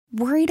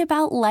Worried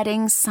about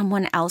letting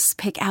someone else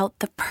pick out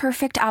the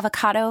perfect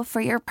avocado for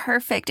your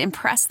perfect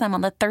impress them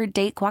on the third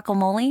date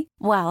guacamole?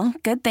 Well,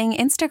 good thing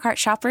Instacart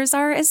shoppers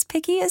are as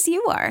picky as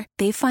you are.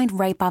 They find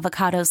ripe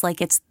avocados like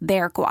it's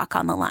their guac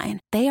on the line.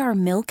 They are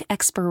milk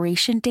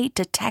expiration date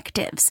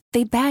detectives.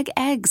 They bag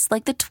eggs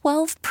like the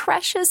 12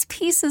 precious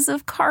pieces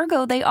of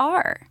cargo they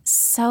are.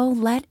 So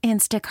let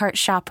Instacart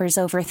shoppers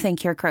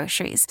overthink your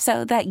groceries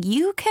so that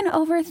you can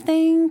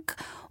overthink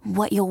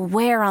what you'll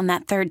wear on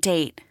that third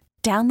date.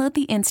 Download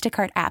the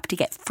Instacart app to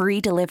get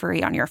free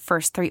delivery on your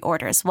first 3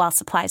 orders while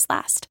supplies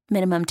last.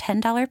 Minimum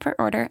 $10 per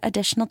order.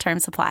 Additional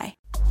terms apply.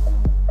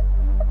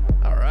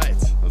 All right,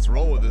 let's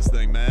roll with this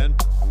thing, man.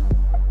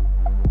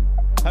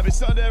 Happy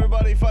Sunday,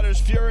 everybody.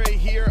 Fighters Fury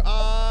here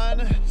on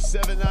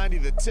 790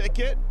 The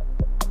Ticket.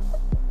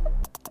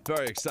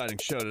 Very exciting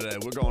show today.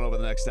 We're going over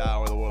the next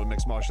hour, the world of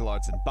mixed martial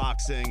arts and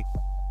boxing.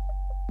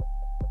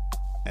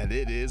 And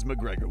it is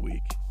McGregor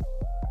week.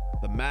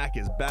 The Mac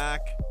is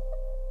back.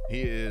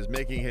 He is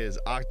making his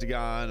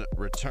Octagon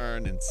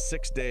return in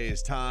 6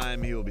 days'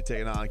 time. He will be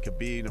taking on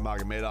Khabib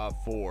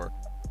Nurmagomedov for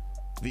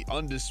the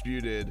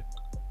undisputed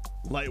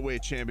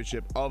lightweight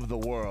championship of the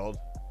world.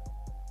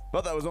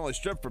 But that was only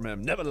stripped from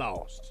him. Never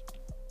lost.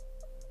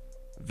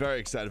 Very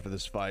excited for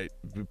this fight.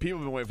 People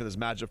have been waiting for this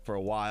matchup for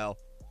a while.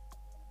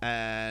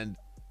 And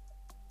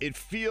it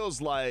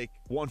feels like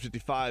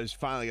 155 is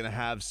finally going to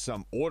have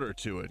some order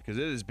to it because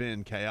it has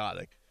been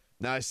chaotic.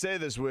 Now, I say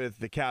this with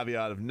the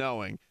caveat of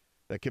knowing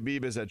that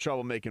Khabib has had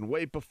trouble making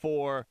weight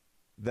before,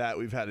 that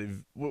we've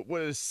had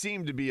what has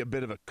seemed to be a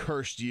bit of a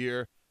cursed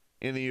year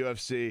in the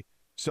UFC.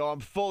 So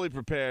I'm fully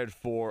prepared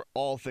for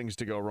all things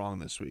to go wrong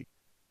this week.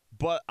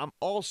 But I'm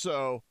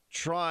also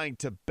trying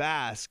to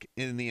bask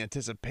in the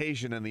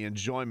anticipation and the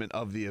enjoyment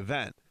of the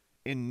event,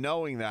 in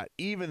knowing that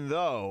even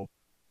though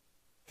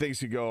things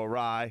could go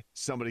awry,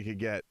 somebody could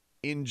get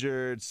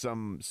injured,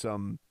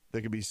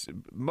 there could be,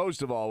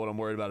 most of all, what I'm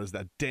worried about is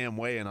that damn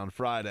weigh-in on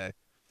Friday.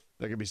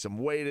 There could be some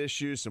weight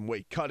issues, some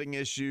weight cutting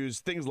issues,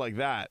 things like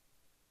that.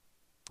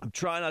 I'm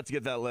trying not to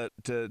get that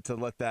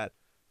let that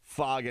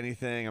fog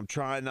anything. I'm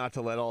trying not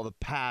to let all the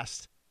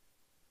past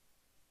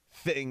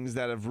things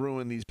that have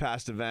ruined these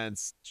past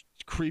events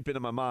creep into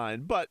my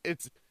mind. But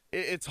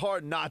it's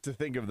hard not to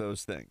think of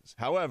those things.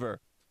 However,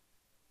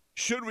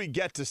 should we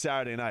get to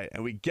Saturday night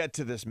and we get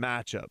to this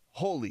matchup,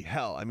 holy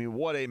hell! I mean,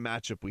 what a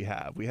matchup we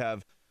have. We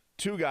have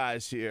two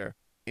guys here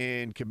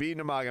in Khabib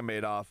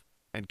Nurmagomedov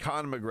and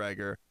Conor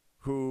McGregor,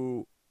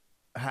 who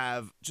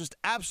have just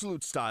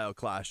absolute style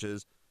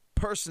clashes,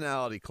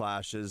 personality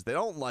clashes. They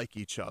don't like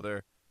each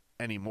other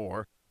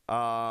anymore.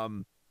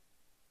 And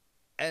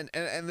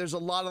there's a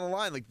lot on the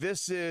line. Like,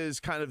 this is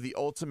kind of the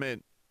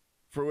ultimate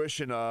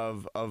fruition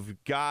of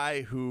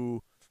guy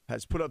who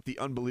has put up the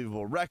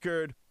unbelievable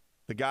record,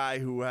 the guy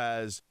who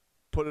has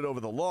put it over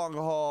the long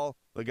haul,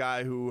 the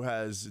guy who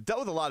has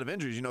dealt with a lot of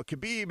injuries. You know,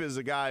 Khabib is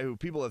a guy who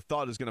people have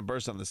thought is going to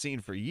burst on the scene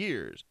for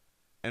years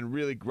and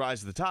really rise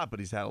to the top, but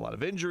he's had a lot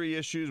of injury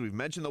issues. We've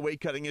mentioned the weight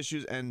cutting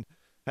issues, and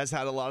has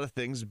had a lot of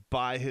things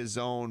by his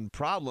own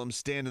problems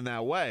stand in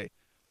that way.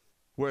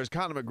 Whereas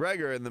Conor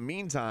McGregor, in the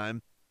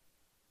meantime,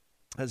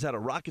 has had a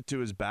rocket to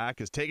his back,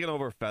 has taken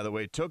over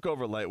featherweight, took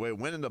over lightweight,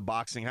 went into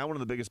boxing, had one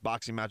of the biggest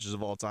boxing matches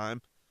of all time,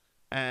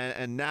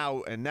 and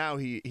now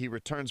he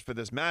returns for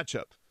this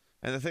matchup.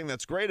 And the thing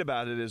that's great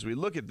about it is we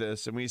look at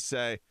this and we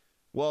say,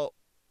 well,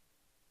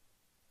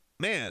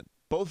 man,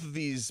 both of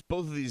these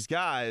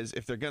guys,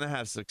 if they're going to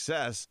have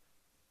success,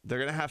 they're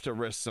going to have to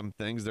risk some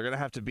things. They're going to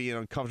have to be in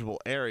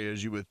uncomfortable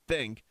areas, you would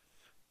think.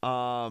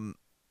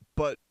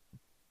 But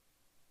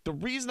the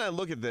reason I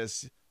look at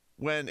this,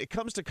 when it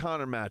comes to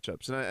Conor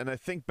matchups, and I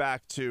think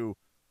back to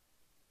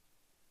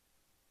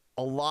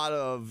a lot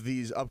of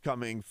these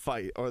upcoming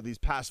these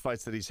past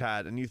fights that he's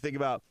had, and you think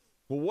about,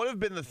 well, what have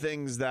been the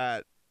things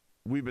that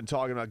we've been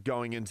talking about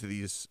going into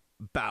these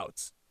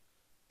bouts?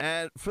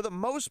 And for the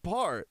most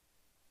part,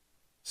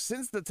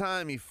 since the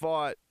time he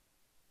fought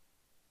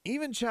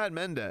even Chad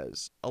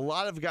Mendes, a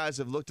lot of guys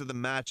have looked at the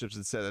matchups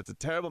and said, that's a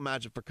terrible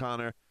matchup for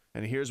Conor,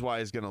 and here's why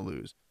he's going to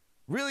lose.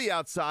 Really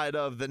outside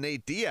of the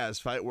Nate Diaz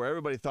fight, where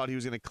everybody thought he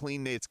was going to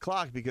clean Nate's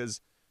clock because,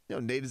 you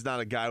know, Nate is not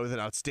a guy with an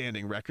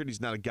outstanding record.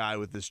 He's not a guy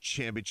with this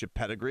championship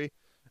pedigree.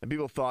 And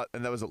people thought,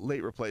 and that was a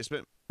late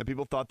replacement, and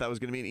people thought that was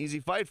going to be an easy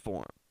fight for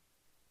him.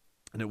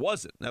 And it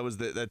wasn't.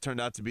 That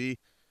turned out to be,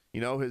 you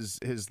know,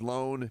 his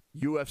lone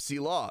UFC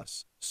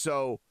loss.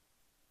 So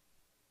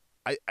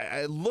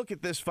I look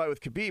at this fight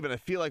with Khabib, and I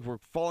feel like we're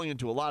falling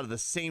into a lot of the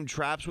same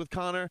traps with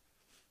Conor,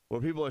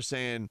 where people are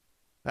saying,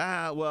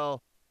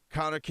 well,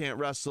 Conor can't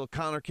wrestle,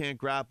 Conor can't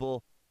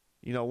grapple.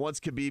 You know, once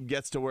Khabib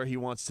gets to where he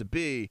wants to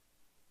be,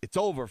 it's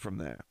over from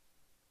there.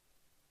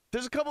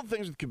 There's a couple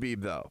things with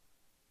Khabib, though.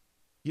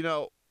 You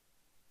know,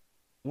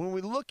 when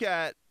we look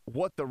at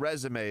what the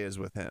resume is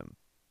with him,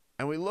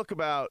 and we look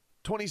about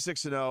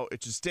 26-0,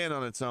 it should stand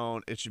on its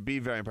own. It should be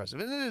very impressive,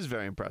 and it is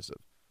very impressive.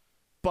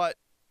 But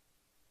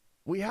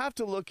we have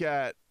to look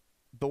at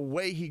the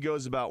way he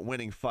goes about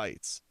winning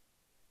fights.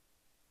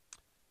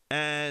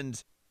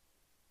 And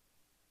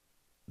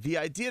the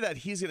idea that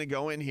he's going to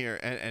go in here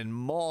and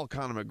maul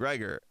Conor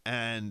McGregor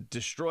and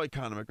destroy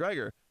Conor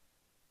McGregor,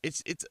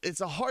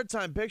 it's a hard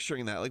time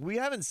picturing that. Like, we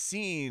haven't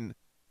seen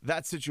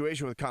that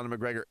situation with Conor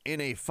McGregor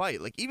in a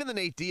fight. Like, even the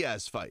Nate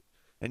Diaz fight,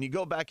 and you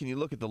go back and you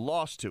look at the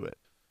loss to it,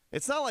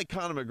 it's not like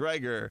Conor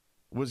McGregor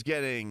was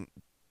getting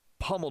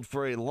pummeled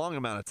for a long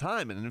amount of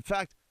time. And in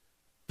fact,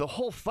 the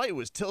whole fight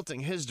was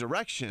tilting his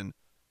direction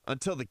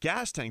until the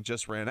gas tank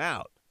just ran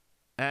out.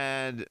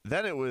 And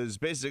then it was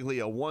basically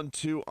a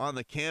 1-2 on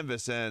the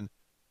canvas. And,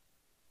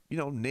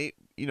 Nate,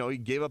 he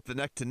gave up the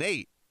neck to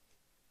Nate.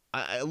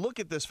 I look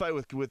at this fight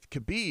with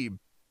Khabib,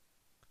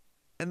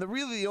 and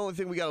the only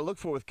thing we got to look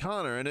for with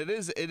Conor, and it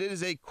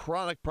is a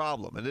chronic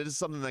problem, and it is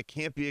something that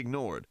can't be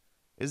ignored,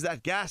 is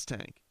that gas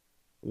tank.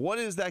 What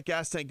is that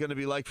gas tank going to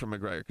be like for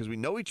McGregor? Because we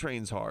know he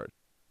trains hard.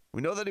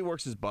 We know that he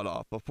works his butt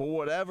off. But for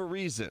whatever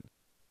reason,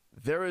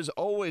 there is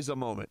always a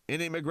moment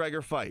in a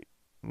McGregor fight.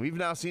 We've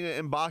now seen it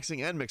in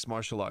boxing and mixed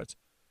martial arts,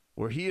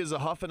 where he is a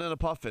huffing and a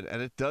puffing,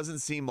 and it doesn't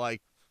seem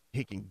like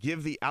he can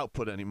give the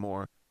output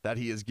anymore that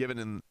he has given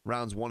in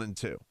rounds 1 and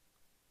 2.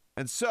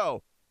 And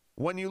so,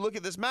 when you look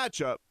at this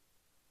matchup,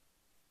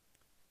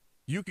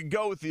 you could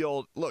go with the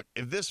old, look,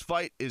 if this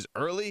fight is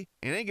early,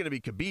 it ain't going to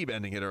be Khabib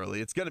ending it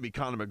early. It's going to be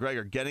Conor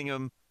McGregor getting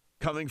him,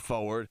 coming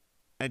forward,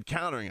 and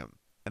countering him.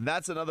 And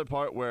that's another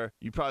part where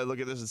you probably look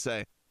at this and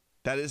say,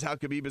 that is how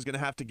Khabib is going to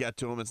have to get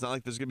to him. It's not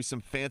like there's going to be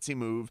some fancy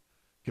move.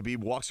 Khabib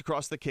walks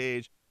across the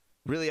cage,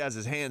 really has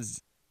his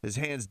hands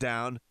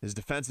down. His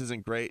defense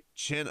isn't great,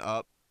 chin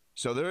up.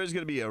 So there is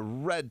going to be a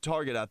red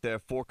target out there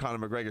for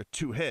Conor McGregor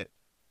to hit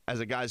as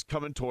a guy's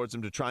coming towards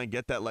him to try and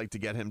get that leg to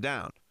get him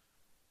down.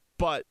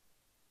 But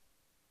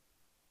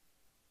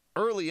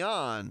early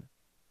on,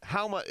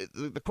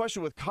 the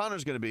question with Conor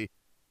is going to be,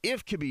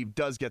 if Khabib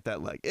does get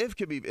that leg, if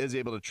Khabib is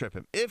able to trip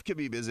him, if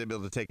Khabib is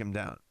able to take him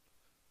down,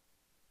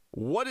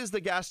 what is the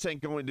gas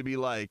tank going to be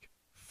like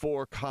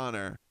for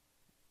Conor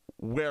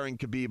wearing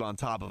Khabib on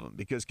top of him?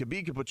 Because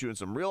Khabib can put you in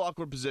some real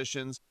awkward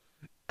positions.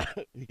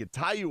 He can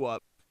tie you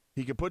up.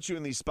 He can put you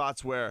in these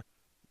spots where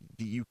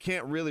you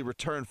can't really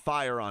return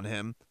fire on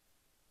him.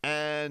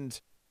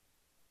 And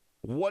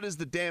what is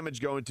the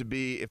damage going to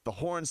be if the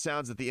horn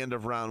sounds at the end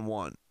of round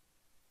 1?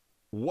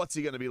 What's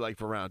he going to be like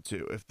for round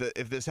 2?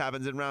 If this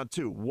happens in round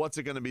 2, what's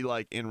it going to be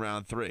like in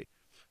round 3?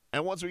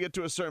 And once we get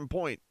to a certain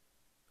point,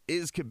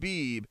 is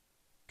Khabib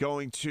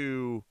going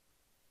to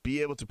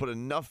be able to put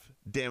enough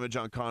damage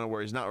on Conor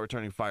where he's not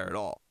returning fire at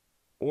all?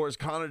 Or is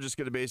Conor just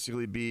going to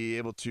basically be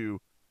able to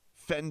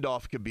fend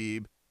off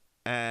Khabib,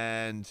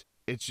 and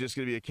it's just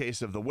going to be a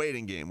case of the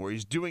waiting game where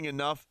he's doing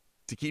enough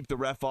to keep the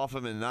ref off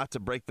him and not to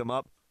break them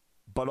up,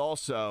 but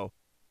also,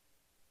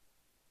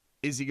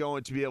 is he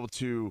going to be able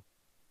to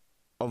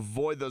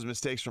avoid those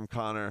mistakes from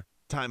Conor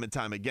time and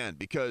time again?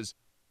 Because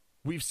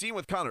we've seen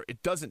with Conor,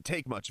 it doesn't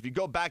take much. If you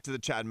go back to the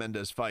Chad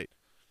Mendes fight,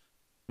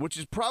 which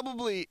is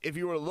probably, if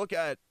you were to look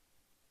at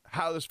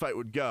how this fight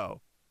would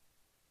go,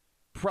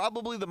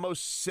 probably the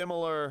most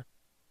similar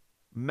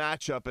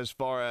matchup as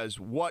far as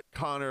what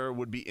Conor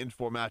would be in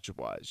for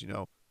matchup-wise.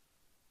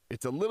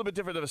 It's a little bit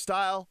different of a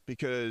style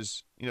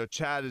because,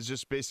 Chad is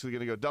just basically going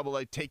to go double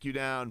leg, take you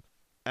down,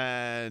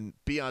 and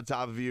be on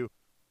top of you.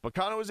 But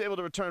Conor was able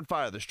to return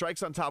fire. The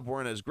strikes on top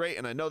weren't as great,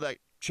 and I know that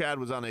Chad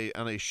was on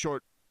a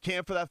short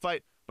camp for that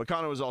fight, but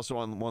Conor was also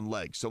on one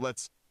leg. So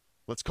let's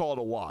call it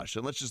a wash,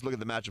 and let's just look at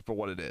the matchup for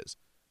what it is.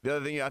 The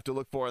other thing you have to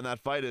look for in that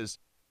fight is,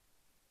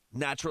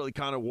 naturally,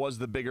 Conor was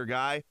the bigger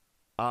guy.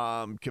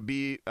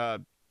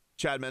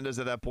 Chad Mendes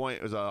at that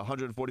point was a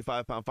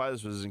 145-pound fight.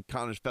 This was in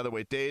Conor's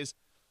featherweight days.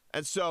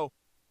 And so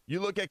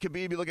you look at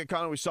Khabib, you look at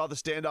Conor, we saw the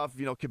standoff.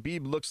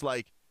 Khabib looks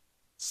like,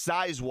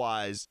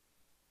 size-wise,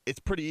 it's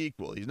pretty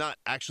equal. He's not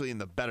actually in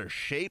the better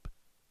shape,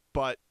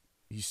 but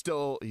he's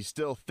still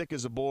thick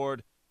as a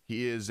board.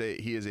 He is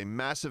a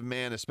massive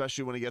man,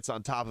 especially when he gets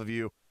on top of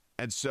you.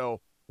 And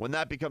so when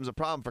that becomes a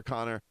problem for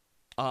Conor,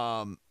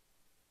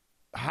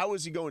 how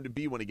is he going to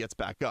be when he gets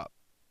back up?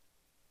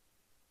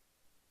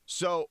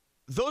 So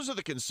those are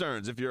the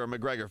concerns if you're a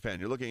McGregor fan.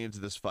 You're looking into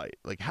this fight.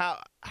 Like, how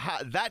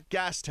that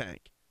gas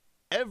tank,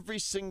 every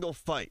single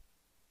fight,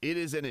 it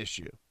is an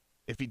issue.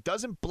 If he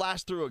doesn't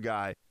blast through a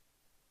guy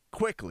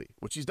quickly,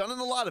 which he's done in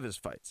a lot of his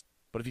fights,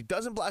 but if he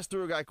doesn't blast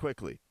through a guy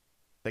quickly,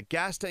 the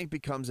gas tank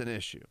becomes an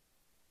issue.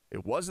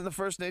 It wasn't the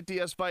first Nate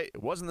Diaz fight.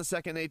 It wasn't the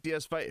second Nate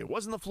Diaz fight. It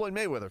wasn't the Floyd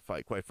Mayweather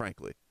fight, quite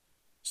frankly.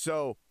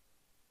 So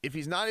if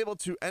he's not able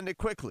to end it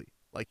quickly,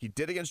 like he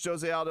did against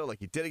Jose Aldo, like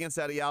he did against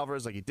Eddie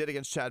Alvarez, like he did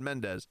against Chad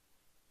Mendes,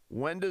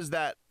 when does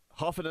that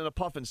huffing and a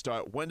puffing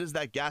start? When does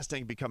that gas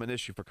tank become an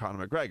issue for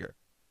Conor McGregor?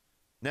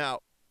 Now,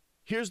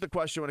 here's the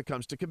question when it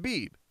comes to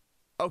Khabib.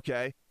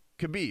 Okay,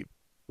 Khabib,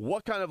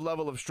 what kind of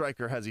level of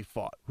striker has he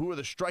fought? Who are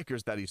the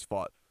strikers that he's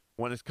fought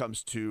when it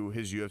comes to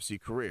his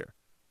UFC career?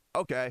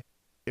 Okay,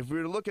 if we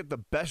were to look at the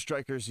best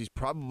strikers he's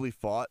probably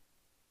fought,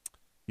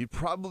 you'd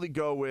probably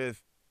go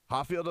with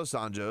Rafael dos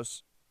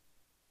Anjos,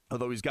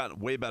 although he's gotten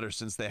way better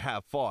since they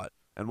have fought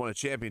and won a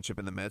championship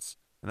in the midst,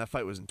 and that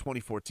fight was in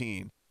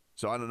 2014.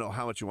 So I don't know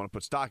how much you want to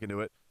put stock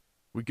into it.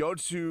 We go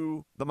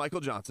to the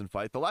Michael Johnson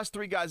fight. The last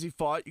 3 guys he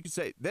fought, you could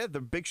say their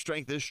big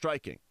strength is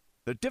striking.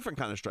 They're different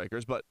kind of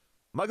strikers, but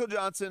Michael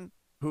Johnson,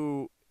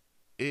 who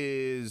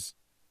is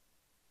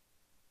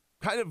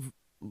kind of,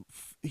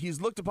 he's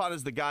looked upon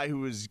as the guy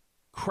who has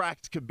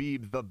cracked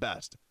Khabib the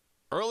best.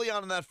 Early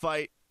on in that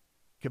fight,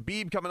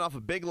 Khabib coming off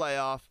a big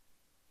layoff,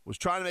 was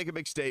trying to make a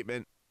big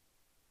statement.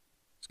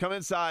 He's come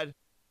inside,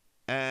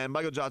 and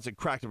Michael Johnson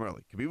cracked him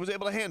early. Khabib was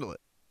able to handle it.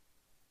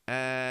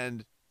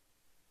 And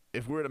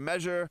if we were to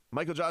measure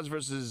Michael Johnson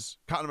versus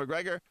Conor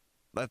McGregor,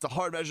 that's a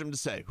hard measurement to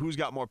say. Who's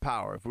got more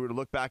power? If we were to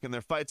look back in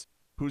their fights,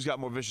 who's got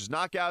more vicious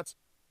knockouts?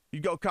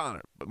 You'd go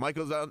Conor. But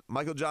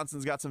Michael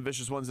Johnson's got some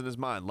vicious ones in his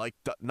mind, like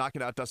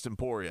knocking out Dustin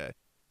Poirier.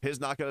 His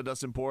knockout of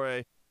Dustin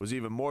Poirier was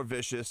even more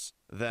vicious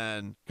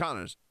than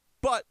Conor's.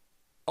 But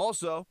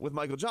also with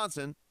Michael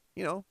Johnson,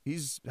 you know,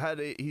 he's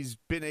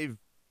been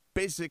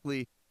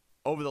basically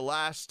over the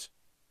last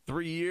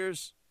 3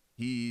 years,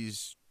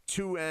 he's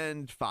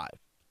 2-5.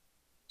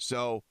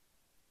 So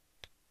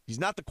he's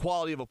not the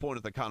quality of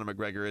opponent that Conor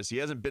McGregor is. He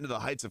hasn't been to the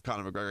heights of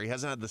Conor McGregor. He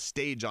hasn't had the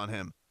stage on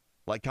him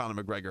like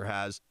Conor McGregor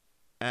has.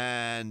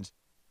 And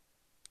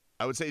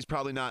I would say he's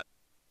probably not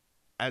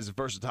as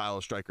versatile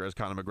a striker as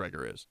Conor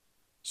McGregor is.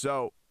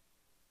 So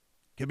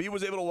Khabib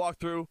was able to walk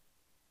through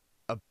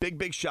a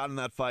big shot in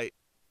that fight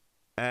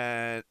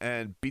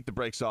and beat the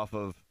brakes off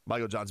of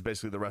Michael Johnson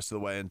basically the rest of the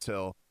way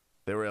until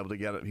they were able to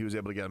get him. He was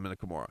able to get him in a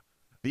Kimura.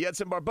 The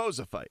Edson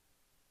Barboza fight.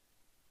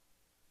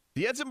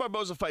 The Edson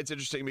Barboza fight's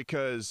interesting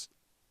because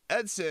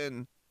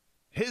Edson,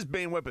 his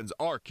main weapons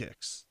are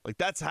kicks. Like,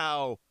 that's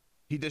how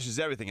he dishes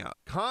everything out.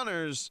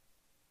 Conor's,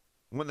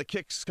 when the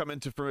kicks come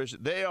into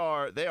fruition, they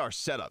are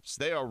setups.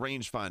 They are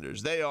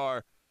rangefinders. They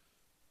are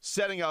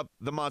setting up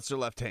the monster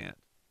left hand.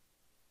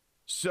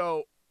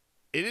 So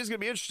it is going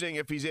to be interesting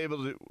if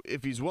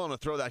he's willing to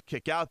throw that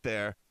kick out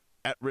there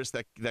at risk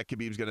that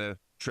Khabib's going to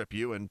trip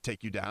you and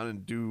take you down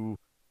and do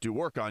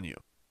work on you.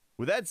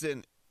 With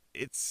Edson,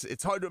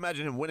 it's hard to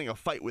imagine him winning a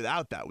fight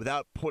without that,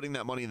 without putting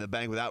that money in the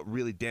bank, without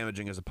really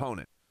damaging his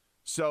opponent.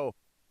 So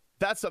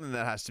that's something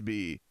that has to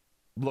be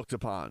looked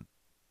upon.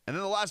 And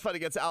then the last fight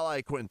against Al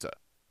Iaquinta.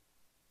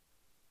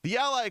 The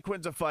Al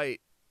Iaquinta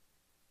fight,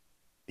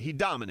 he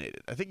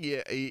dominated. I think he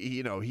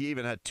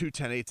even had 2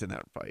 10-8s in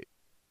that fight.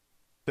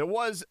 There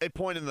was a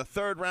point in the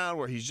 3rd round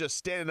where he's just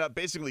standing up,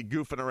 basically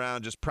goofing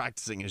around, just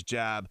practicing his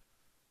jab.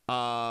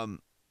 And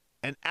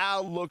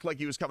Al looked like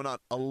he was coming on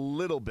a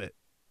little bit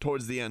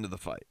towards the end of the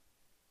fight.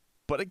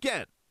 But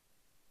again,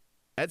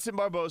 Edson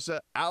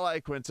Barboza, Al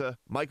Iaquinta,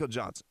 Michael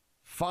Johnson,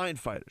 fine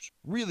fighters,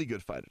 really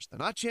good fighters. They're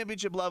not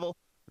championship level,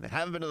 and they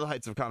haven't been to the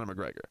heights of Conor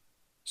McGregor.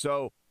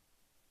 So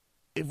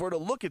if we're to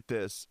look at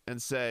this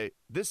and say,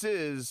 this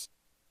is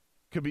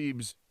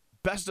Khabib's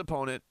best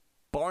opponent,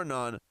 bar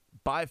none,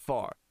 by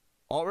far.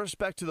 All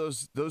respect to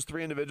those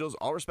 3 individuals,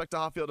 all respect to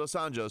Rafael dos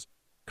Anjos.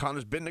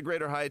 Conor's been to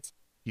greater heights.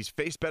 He's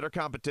faced better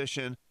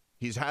competition.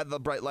 He's had the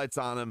bright lights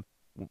on him.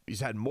 He's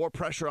had more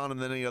pressure on him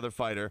than any other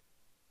fighter.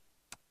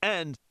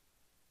 And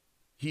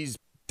he's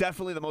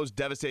definitely the most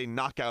devastating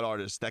knockout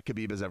artist that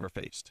Khabib has ever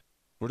faced.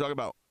 We're talking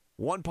about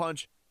 1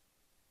 punch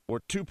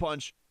or 2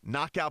 punch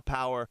knockout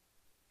power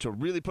to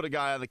really put a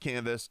guy on the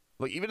canvas.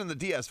 Like, even in the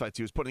Diaz fights,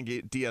 he was putting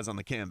Diaz on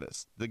the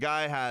canvas. The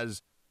guy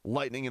has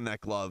lightning in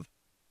that glove,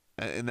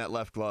 in that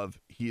left glove.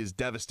 He is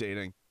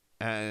devastating.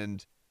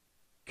 And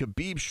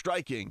Khabib's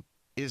striking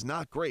is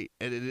not great.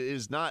 And it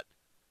is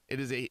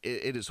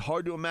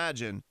hard to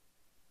imagine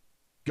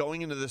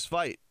going into this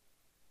fight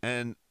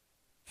and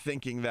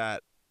thinking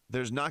that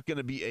there's not going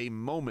to be a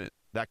moment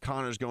that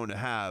Conor's going to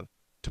have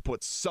to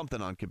put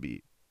something on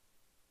Khabib.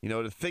 You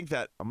know, to think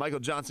that a Michael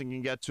Johnson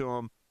can get to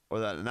him or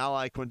that an Al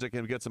Iaquinta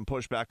can get some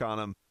pushback on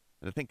him,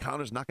 and to think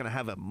Conor's not going to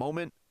have a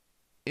moment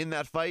in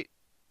that fight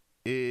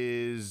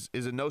is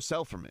a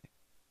no-sell for me.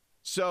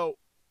 So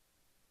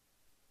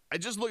I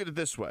just look at it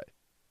this way.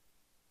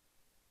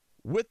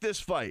 With this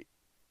fight,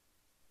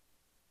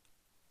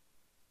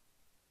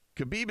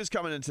 Khabib is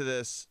coming into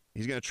this.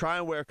 He's going to try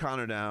and wear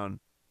Conor down.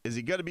 Is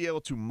he going to be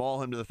able to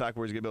maul him to the fact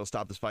where he's going to be able to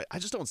stop this fight? I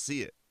just don't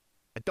see it.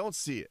 I don't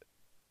see it.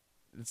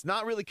 It's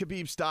not really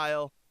Khabib's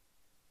style.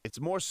 It's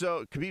more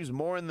so Khabib's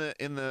more in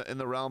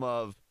the realm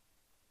of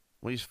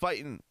when he's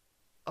fighting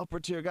upper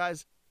tier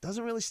guys,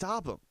 doesn't really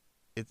stop him.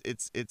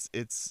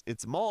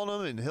 It's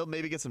mauling him, and he'll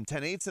maybe get some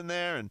 10-8s in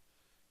there, and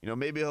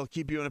maybe he'll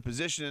keep you in a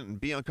position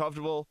and be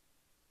uncomfortable.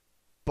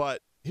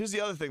 But here's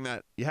the other thing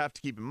that you have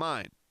to keep in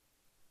mind.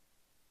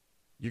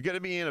 You're going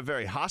to be in a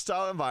very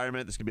hostile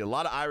environment. There's going to be a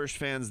lot of Irish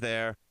fans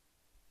there.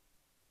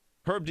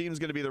 Herb Dean's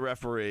going to be the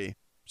referee.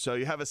 So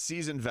you have a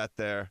seasoned vet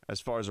there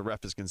as far as a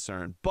ref is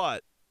concerned.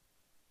 But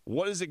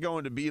what is it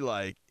going to be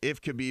like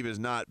if Khabib is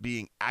not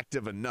being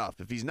active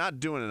enough? If he's not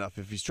doing enough,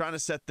 if he's trying to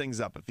set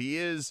things up, if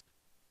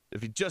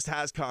he just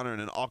has Conor in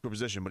an awkward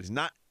position, but he's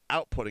not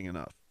outputting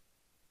enough,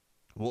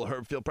 will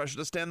Herb feel pressure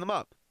to stand them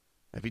up?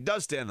 If he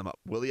does stand them up,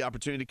 will the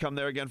opportunity come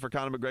there again for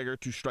Conor McGregor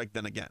to strike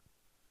them again?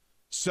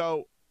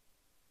 So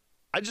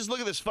I just look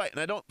at this fight, and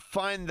I don't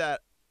find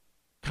that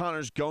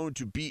Conor's going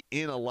to be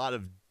in a lot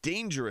of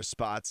dangerous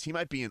spots. He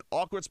might be in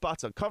awkward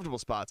spots, uncomfortable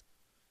spots,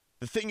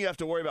 the thing you have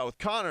to worry about with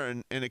Conor,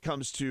 and it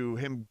comes to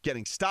him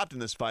getting stopped in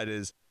this fight,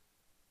 is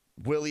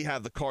will he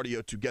have the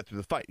cardio to get through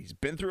the fight? He's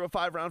been through a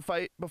 5-round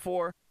fight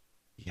before.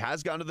 He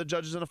has gone to the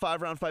judges in a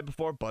 5-round fight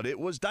before, but it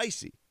was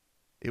dicey.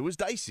 It was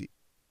dicey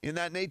in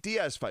that Nate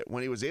Diaz fight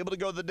when he was able to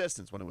go the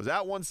distance, when it was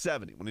at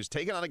 170, when he was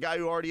taking on a guy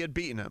who already had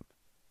beaten him.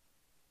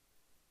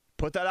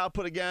 Put that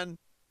output again.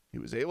 He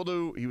was able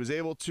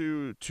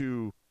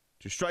to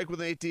strike with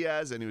Nate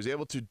Diaz, and he was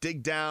able to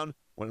dig down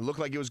when it looked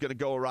like it was going to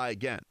go awry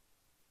again.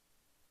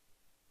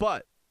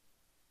 But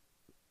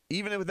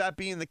even with that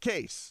being the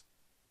case,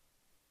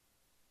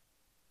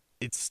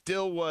 it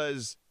still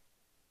was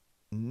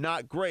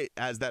not great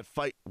as that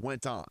fight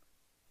went on.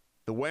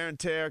 The wear and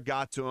tear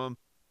got to him.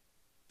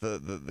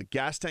 The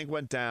gas tank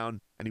went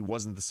down, and he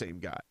wasn't the same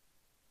guy.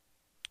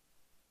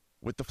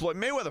 With the Floyd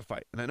Mayweather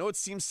fight, and I know it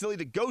seems silly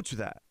to go to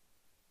that,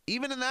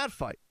 even in that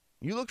fight,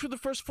 you look through the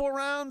first 4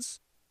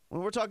 rounds,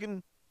 when we're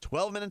talking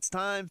 12 minutes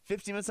time,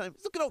 15 minutes time,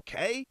 it's looking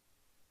okay.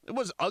 It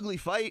was an ugly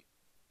fight,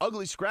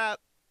 ugly scrap.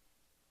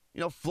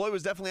 Floyd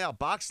was definitely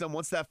outboxing him.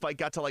 Once that fight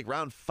got to like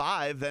round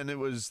 5, then it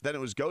was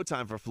go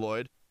time for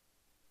Floyd.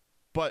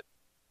 But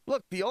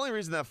look, the only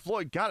reason that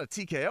Floyd got a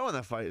TKO in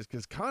that fight is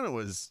because Conor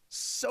was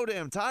so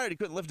damn tired he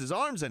couldn't lift his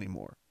arms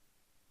anymore.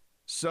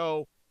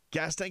 So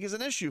gas tank is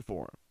an issue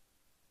for him.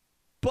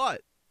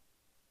 But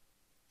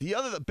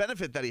the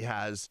benefit that he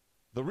has,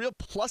 the real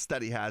plus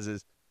that he has,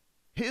 is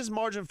his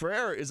margin for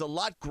error is a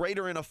lot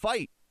greater in a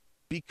fight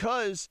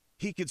because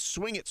he could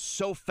swing it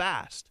so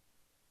fast.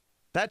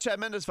 That Chad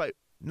Mendes fight,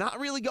 not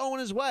really going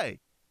his way.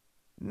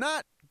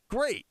 Not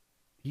great.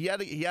 He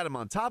had him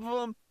on top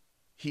of him.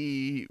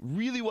 He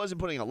really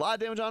wasn't putting a lot of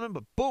damage on him,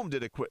 but boom,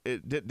 did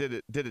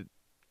it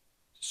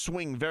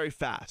swing very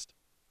fast.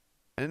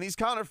 And in these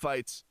Conor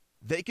fights,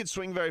 they could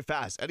swing very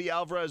fast. Eddie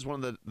Alvarez,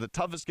 one of the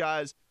toughest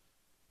guys,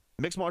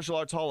 mixed martial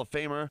arts Hall of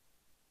Famer,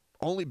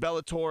 only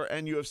Bellator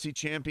and UFC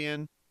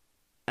champion.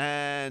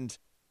 And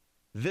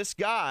this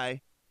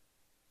guy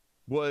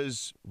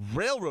was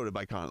railroaded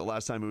by Conor the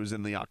last time he was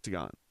in the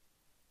octagon.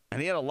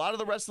 And he had a lot of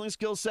the wrestling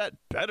skill set,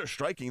 better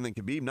striking than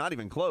Khabib, not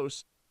even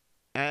close,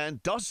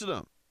 and dusted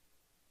him.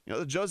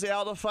 The Jose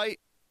Aldo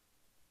fight,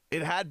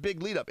 it had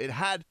big lead up.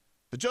 The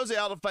Jose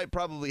Aldo fight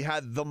probably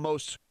had the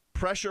most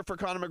pressure for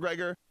Conor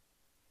McGregor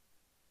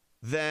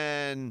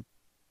than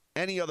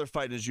any other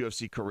fight in his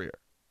UFC career.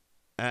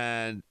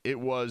 And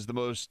it was the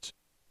most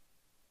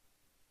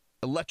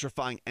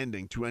electrifying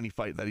ending to any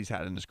fight that he's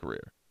had in his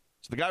career.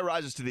 So the guy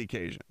rises to the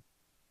occasion.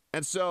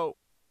 And so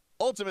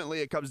ultimately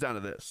it comes down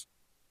to this.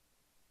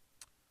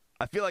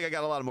 I feel like I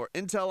got a lot more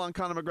intel on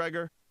Conor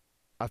McGregor.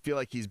 I feel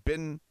like he's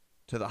been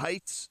to the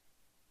heights.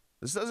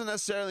 This doesn't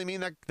necessarily mean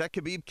that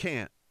Khabib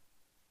can't.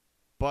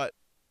 But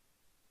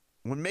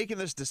when making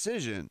this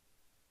decision,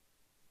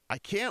 I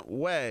can't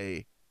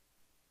weigh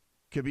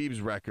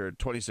Khabib's record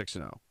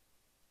 26-0.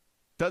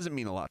 Doesn't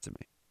mean a lot to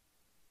me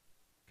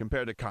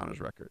compared to Conor's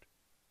record.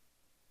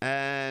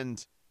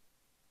 And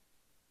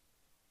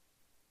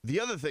the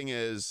other thing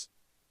is,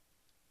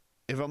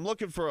 if I'm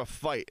looking for a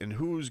fight and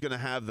who's going to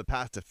have the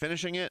path to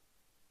finishing it,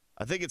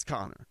 I think it's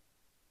Conor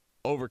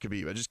over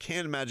Khabib. I just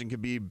can't imagine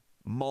Khabib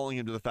mulling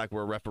him to the fact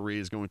where a referee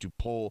is going to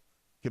pull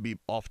Khabib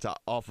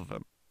off of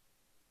him.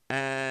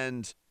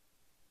 And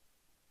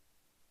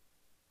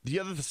the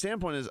other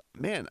standpoint is,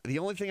 man, the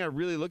only thing I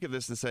really look at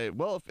this and say,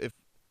 well, if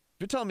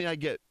you're telling me I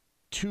get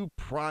 2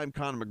 prime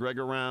Conor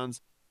McGregor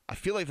rounds, I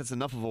feel like that's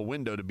enough of a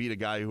window to beat a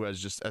guy who has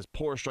just as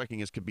poor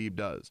striking as Khabib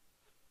does.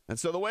 And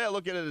so the way I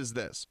look at it is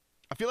this.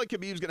 I feel like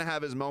Khabib's going to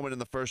have his moment in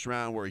the first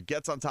round where he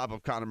gets on top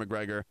of Conor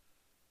McGregor.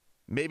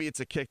 Maybe it's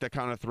a kick that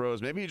Conor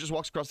throws. Maybe he just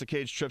walks across the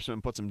cage, trips him,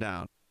 and puts him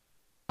down.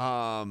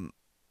 But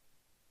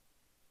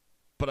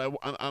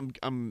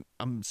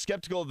I'm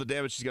skeptical of the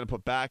damage he's going to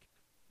put back.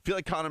 I feel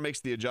like Conor makes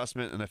the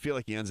adjustment, and I feel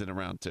like he ends it in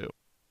round 2.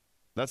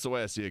 That's the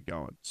way I see it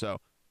going. So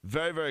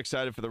very, very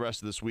excited for the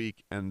rest of this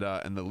week and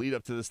the lead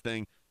up to this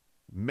thing.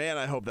 Man,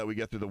 I hope that we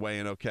get through the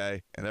weigh-in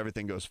okay and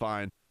everything goes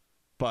fine.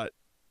 But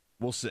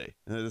we'll see.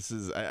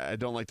 I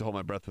don't like to hold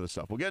my breath for this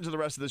stuff. We'll get into the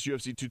rest of this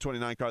UFC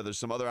 229 card. There's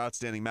some other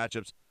outstanding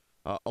matchups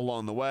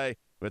along the way.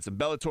 We had some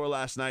Bellator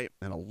last night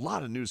and a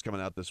lot of news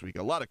coming out this week.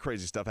 A lot of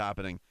crazy stuff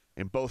happening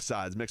in both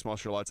sides, mixed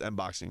martial arts and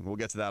boxing. We'll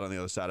get to that on the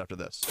other side after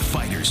this.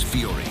 Fighters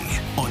Fury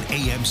on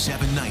AM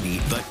 790,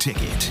 The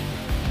Ticket.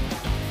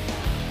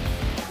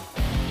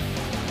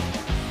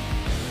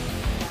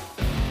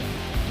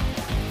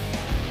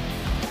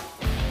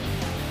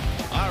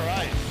 All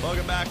right,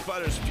 welcome back.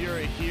 Fighters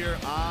Fury here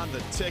on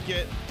The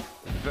Ticket.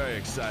 I'm very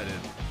excited.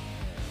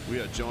 We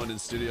are joined in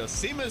studio.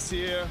 Seamus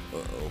here.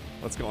 Uh-oh.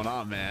 What's going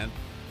on, man?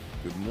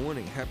 Good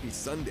morning. Happy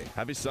Sunday.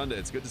 Happy Sunday.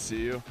 It's good to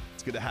see you.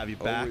 It's good to have you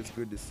back. Always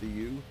good to see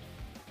you.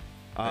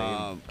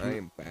 I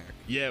am back.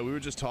 Yeah, we were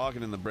just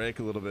talking in the break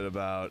a little bit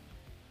about,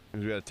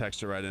 we got a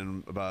texter right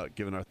in about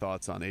giving our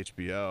thoughts on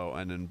HBO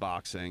and in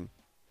boxing.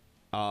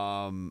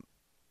 And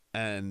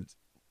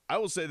I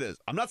will say this,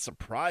 I'm not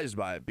surprised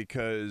by it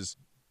because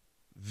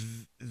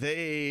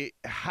they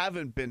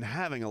haven't been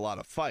having a lot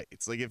of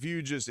fights. Like I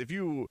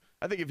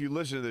think if you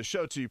listen to the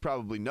show too, you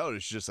probably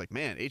notice just like,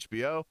 man,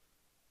 HBO,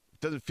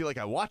 doesn't feel like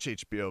I watch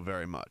HBO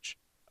very much.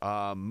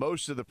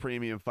 Most of the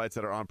premium fights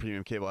that are on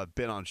premium cable have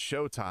been on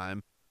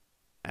Showtime,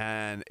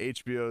 and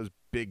HBO's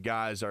big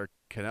guys are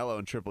Canelo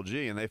and Triple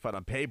G, and they fight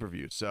on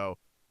pay-per-view. So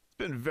it's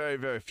been very,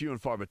 very few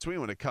and far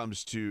between when it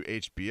comes to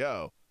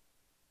HBO.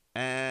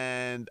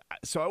 And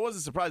so I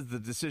wasn't surprised that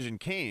the decision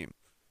came.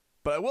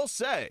 But I will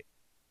say,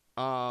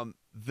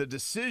 the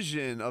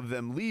decision of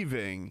them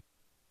leaving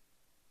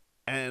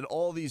and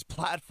all these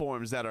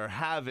platforms that are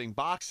having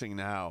boxing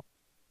now,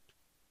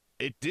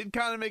 it did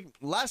kind of make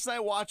last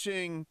night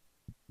watching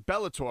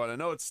Bellator, and I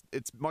know it's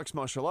mixed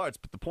martial arts,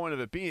 but the point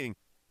of it being,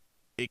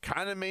 it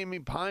kind of made me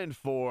pine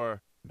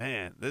for,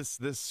 man, this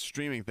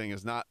streaming thing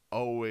is not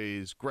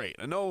always great.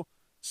 I know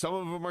some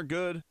of them are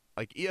good.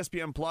 Like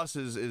ESPN Plus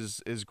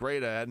is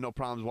great. I had no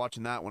problems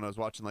watching that when I was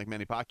watching like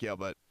Manny Pacquiao,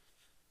 but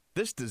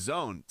this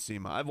DAZN,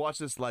 Seema, I've watched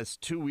this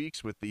last 2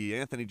 weeks with the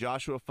Anthony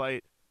Joshua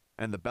fight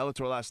and the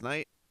Bellator last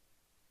night.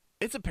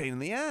 It's a pain in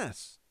the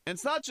ass. And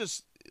it's not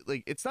just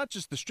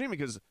the streaming,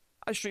 because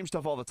I stream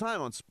stuff all the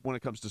time when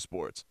it comes to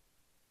sports.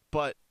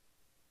 But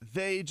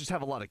they just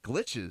have a lot of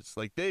glitches.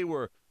 Like, they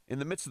were in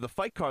the midst of the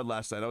fight card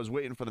last night. I was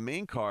waiting for the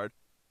main card,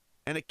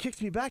 and it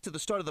kicked me back to the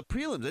start of the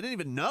prelims. I didn't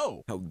even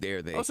know. How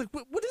dare they? I was like,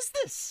 what is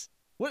this?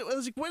 I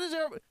was like, when is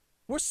there?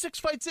 We're 6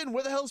 fights in.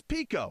 Where the hell's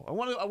Pico? I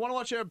want to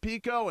watch Aaron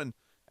Pico and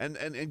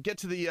get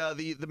to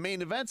the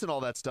main events and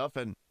all that stuff.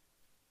 And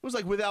it was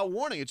like without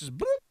warning, it just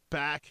bloop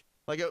back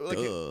like it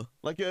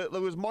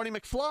was Marty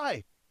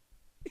McFly.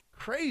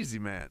 Crazy,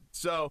 man.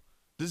 So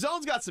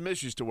DAZN's got some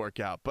issues to work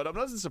out, but I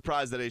wasn't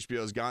surprised that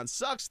HBO's gone.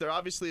 Sucks. They're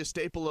obviously a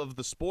staple of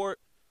the sport.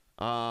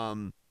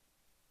 I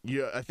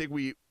think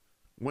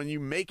when you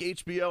make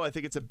HBO, I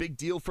think it's a big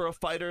deal for a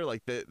fighter.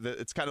 Like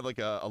it's kind of like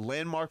a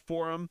landmark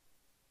for them.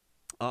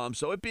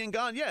 So it being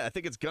gone, yeah, I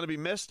think it's gonna be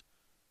missed.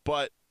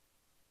 But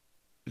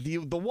the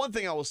one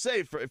thing I will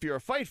say for if you're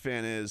a fight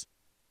fan is,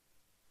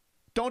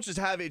 don't just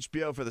have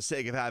HBO for the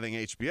sake of having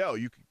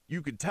HBO.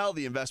 You could tell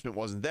the investment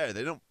wasn't there.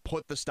 They don't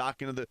put the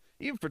stock into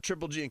even for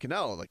Triple G and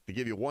Canelo, like they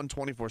give you one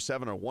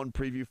 24/7 or one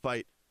preview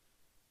fight.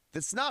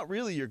 That's not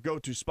really your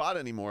go-to spot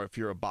anymore if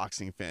you're a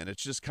boxing fan.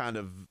 It's just kind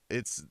of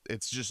it's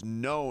just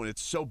known.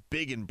 It's so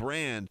big in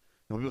brand.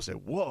 And people say,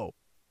 "Whoa,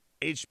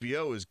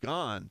 HBO is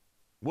gone.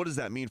 What does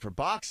that mean for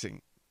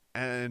boxing?"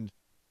 And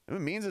what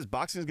it means is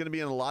boxing is going to be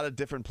in a lot of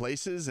different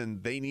places,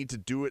 and they need to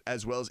do it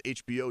as well as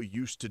HBO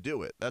used to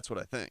do it. That's what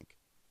I think.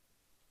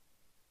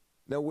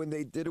 Now, when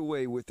they did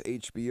away with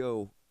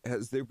HBO,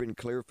 has there been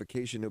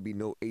clarification there'll be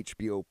no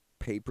HBO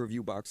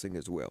pay-per-view boxing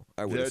as well?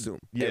 I would assume.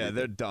 Yeah, everything.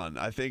 they're done.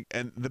 I think,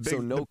 and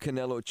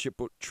Canelo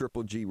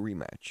Triple G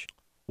rematch.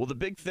 Well, the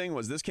big thing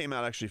was this came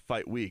out actually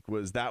fight week.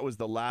 That was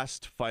the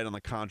last fight on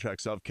the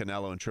contracts of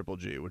Canelo and Triple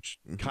G, which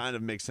kind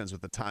of makes sense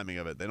with the timing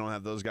of it. They don't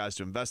have those guys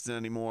to invest in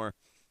anymore.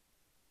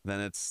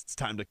 Then it's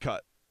time to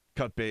cut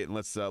bait and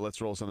let's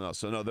roll something else.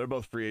 So no, they're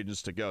both free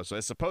agents to go. So I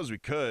suppose we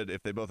could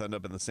if they both end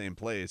up in the same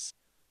place.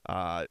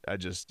 I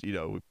just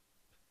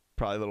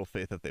probably little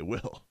faith that they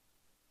will.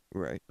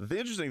 Right. The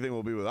interesting thing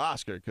will be with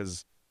Oscar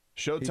because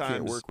Showtime he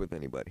can't work with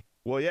anybody.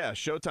 Well, yeah,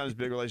 Showtime's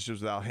big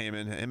relationships without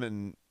Heyman. Him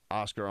and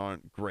Oscar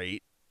aren't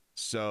great.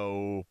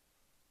 So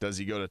does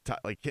he go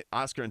to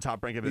Oscar and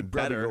Top Rank have been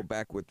better? Go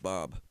back with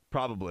Bob.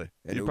 Probably.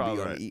 And You're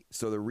probably right.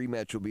 So the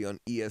rematch will be on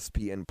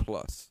ESPN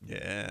Plus.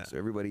 Yeah. So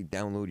everybody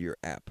download your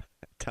app.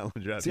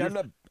 Download your app. See, I'm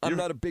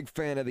not a big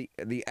fan of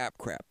the app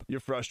crap. You're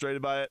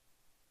frustrated by it?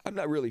 I'm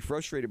not really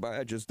frustrated by it.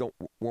 I just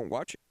won't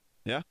watch it.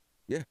 Yeah?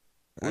 Yeah.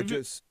 I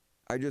just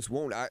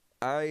won't.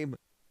 I'm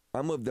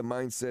of the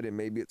mindset, and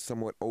maybe it's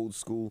somewhat old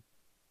school,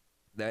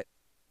 that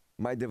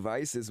my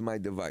device is my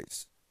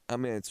device.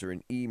 I'm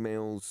answering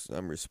emails.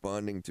 I'm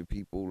responding to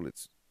people.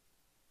 It's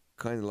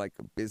kind of like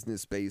a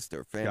business-based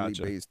or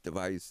family-based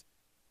device.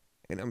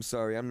 And I'm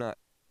sorry, I'm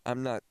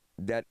not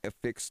that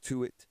affixed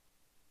to it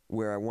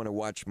where I want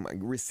to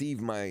receive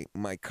my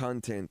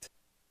content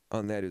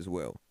on that as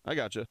well. I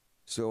gotcha.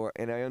 So,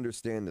 and I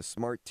understand the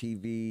smart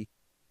TV.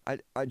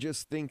 I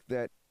just think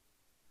that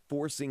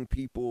forcing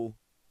people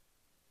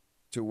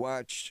to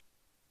watch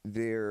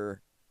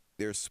their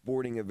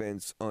sporting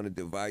events on a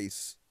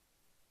device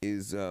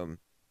is kind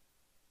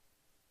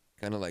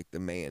of like the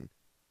man.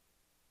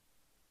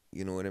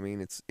 You know what I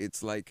mean?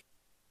 It's like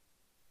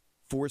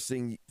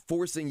forcing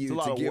you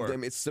to give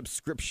them. It's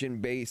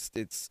subscription based.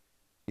 It's,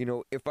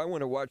 if I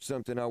want to watch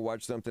something, I'll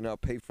watch something. I'll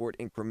pay for it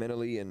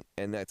incrementally,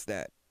 and that's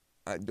that.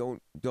 I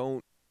don't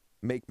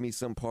make me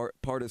some part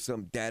of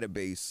some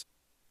database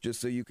just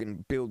so you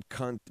can build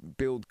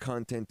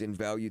content and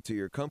value to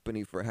your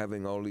company for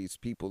having all these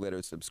people that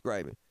are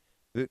subscribing.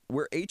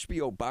 Where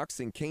HBO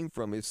boxing came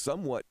from is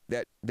somewhat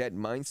that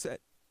mindset.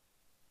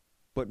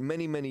 But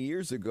many, many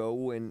years ago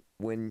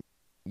when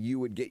you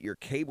would get your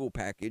cable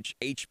package,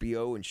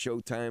 HBO and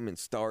Showtime and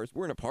Stars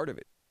weren't a part of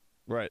it.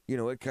 Right.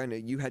 You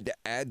had to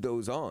add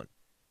those on.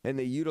 And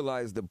they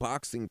utilized the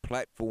boxing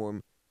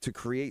platform to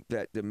create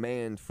that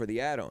demand for the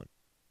add-on,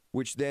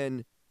 which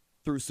then,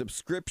 through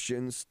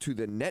subscriptions to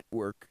the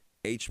network,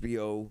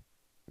 HBO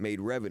made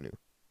revenue.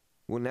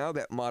 Well, now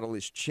that model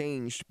has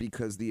changed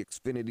because the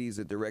Xfinities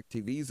and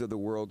DirecTVs of the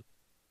world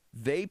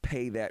they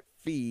pay that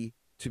fee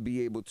to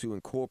be able to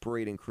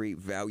incorporate and create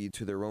value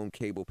to their own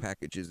cable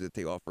packages that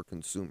they offer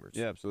consumers.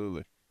 Yeah,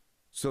 absolutely.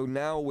 So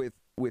now with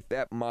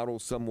that model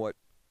somewhat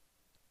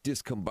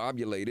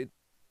discombobulated,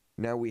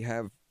 now we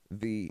have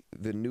the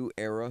new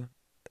era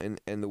and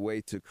the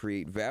way to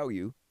create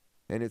value,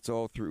 and it's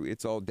all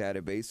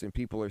database, and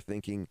people are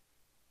thinking,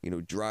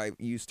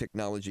 use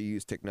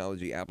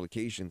technology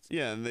applications.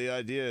 Yeah, and the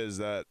idea is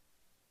that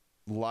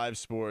live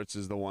sports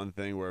is the one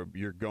thing where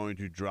you're going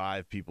to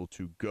drive people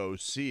to go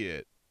see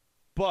it.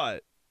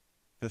 But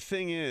the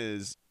thing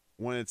is,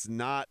 when it's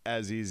not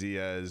as easy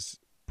as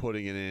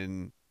putting it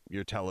in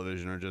your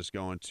television or just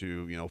going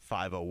to,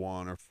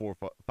 501 or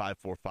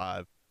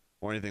 545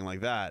 or anything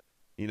like that,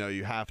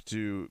 you have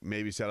to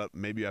maybe set up,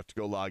 maybe you have to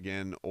go log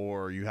in,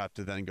 or you have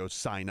to then go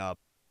sign up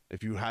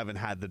if you haven't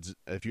had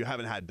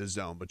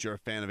DAZN, but you're a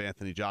fan of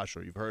Anthony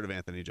Joshua, you've heard of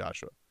Anthony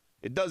Joshua.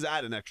 It does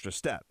add an extra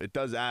step. It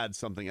does add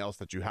something else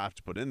that you have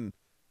to put in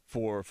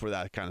for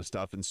that kind of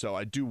stuff. And so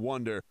I do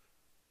wonder,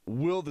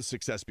 will the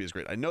success be as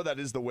great? I know that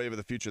is the wave of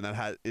the future, and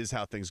that is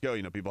how things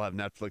go. People have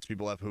Netflix,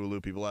 people have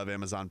Hulu, people have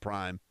Amazon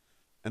Prime,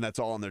 and that's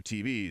all on their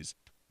TVs.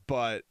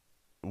 But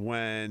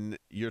when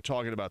you're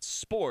talking about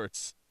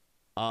sports,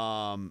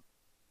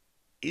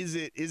 is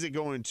it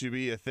going to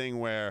be a thing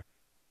where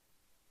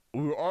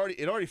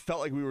it already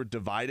felt like we were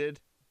divided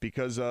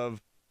because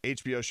of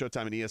HBO,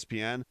 Showtime, and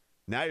ESPN?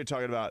 Now you're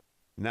talking about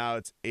now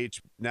it's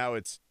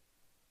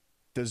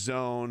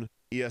DAZN,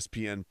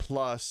 ESPN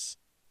Plus,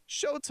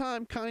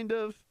 Showtime kind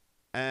of,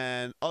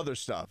 and other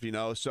stuff,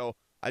 So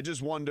I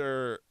just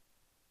wonder,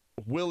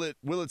 will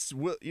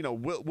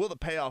the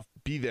payoff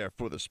be there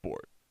for the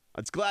sport?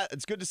 It's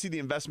good to see the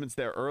investments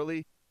there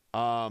early,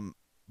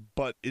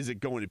 but is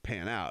it going to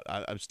pan out?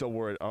 I'm still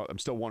worried. I'm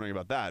still wondering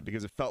about that,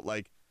 because it felt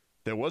like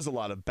there was a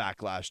lot of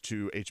backlash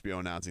to HBO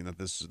announcing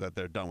that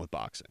they're done with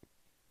boxing.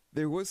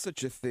 There was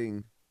such a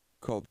thing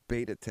called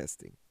beta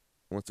testing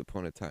once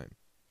upon a time.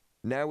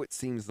 Now it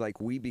seems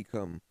like we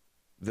become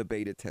the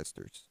beta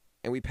testers,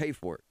 and we pay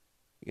for it.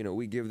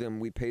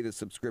 We pay the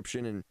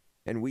subscription,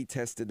 and we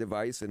test the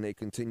device, and they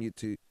continue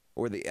to,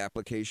 or the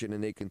application,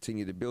 and they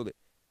continue to build it.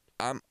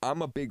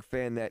 I'm a big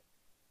fan that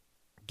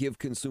give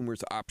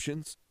consumers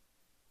options.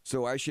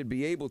 So I should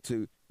be able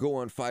to go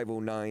on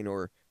 509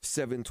 or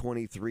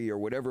 723 or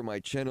whatever my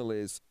channel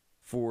is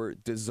for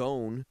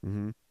DAZN,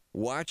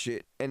 watch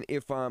it, and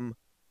if I'm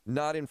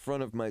not in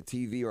front of my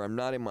TV or I'm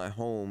not in my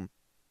home,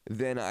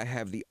 then I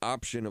have the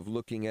option of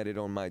looking at it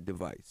on my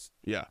device.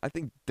 Yeah. I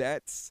think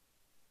that's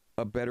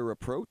a better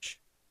approach.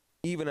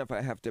 Even if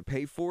I have to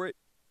pay for it,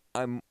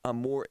 I'm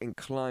more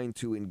inclined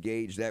to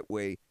engage that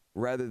way,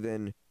 rather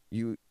than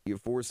you're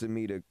forcing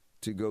me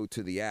to go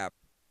to the app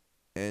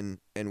and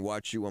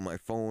watch you on my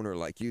phone, or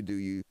like you do,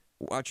 you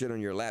watch it on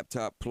your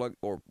laptop,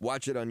 or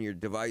watch it on your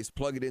device,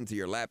 plug it into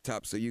your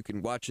laptop so you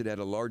can watch it at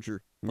a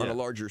larger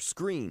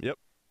screen. Yep.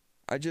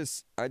 I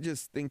just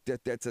think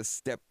that that's a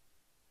step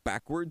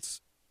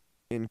backwards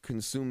in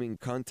consuming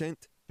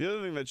content. The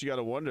other thing that you got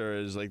to wonder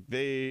is, like,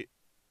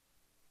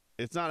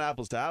 it's not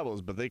apples to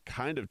apples, but they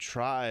kind of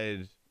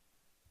tried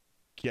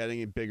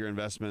getting bigger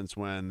investments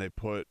when they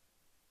put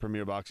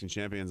Premier Boxing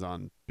Champions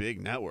on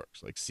big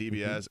networks like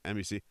CBS,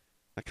 NBC.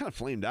 That kind of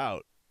flamed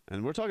out.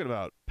 And we're talking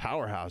about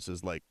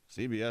powerhouses like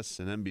CBS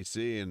and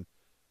NBC. And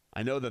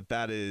I know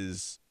that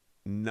is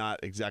not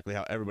exactly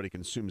how everybody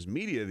consumes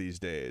media these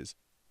days,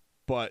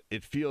 but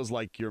it feels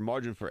like your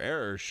margin for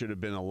error should have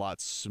been a lot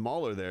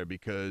smaller there,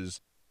 because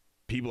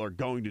people are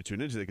going to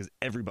tune into it because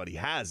everybody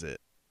has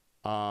it.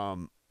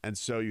 And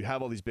so you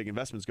have all these big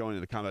investments going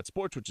into combat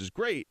sports, which is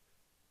great,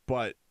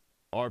 but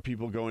are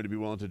people going to be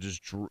willing to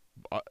just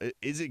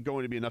is it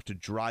going to be enough to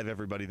drive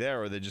everybody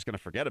there, or are they just going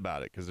to forget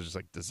about it because they're just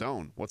like,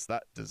 DAZN, what's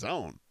that?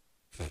 DAZN.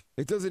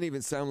 It doesn't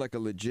even sound like a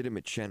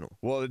legitimate channel.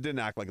 Well, it didn't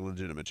act like a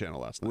legitimate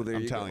channel last night. Well, there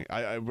I'm you telling go.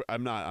 you,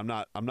 I'm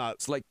not.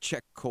 It's like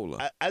Czech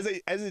Cola. As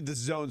a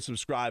DAZN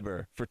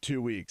subscriber for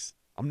 2 weeks,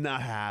 I'm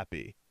not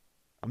happy.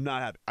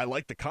 I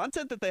like the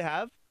content that they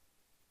have,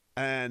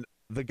 and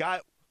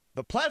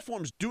the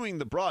platform's doing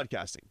the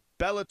broadcasting.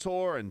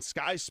 Bellator and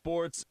Sky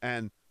Sports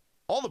and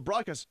all the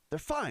broadcasts, they're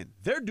fine.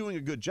 They're doing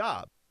a good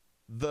job.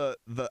 The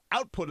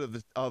output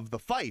of the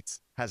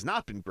fights has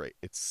not been great.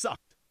 It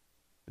sucked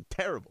and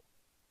terrible.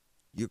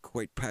 You're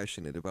quite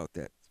passionate about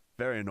that.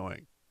 Very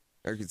annoying.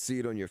 I can see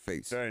it on your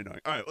face. Very annoying.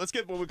 All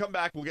right, when we come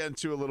back, we'll get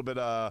into a little bit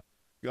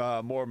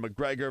more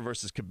McGregor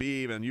versus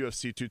Khabib and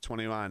UFC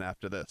 229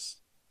 after this.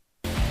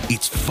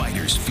 It's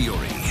Fighters Fury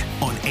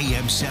on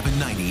AM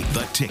 790,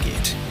 The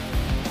Ticket.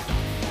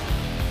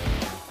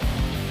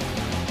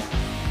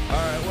 All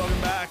right,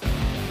 welcome back.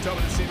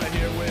 Tobin and Seema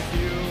here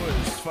with you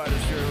as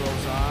Fighters Fury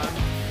rolls on.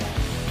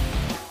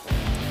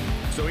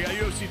 So we got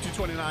UFC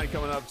 229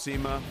 coming up,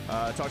 Seema.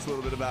 Talked a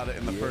little bit about it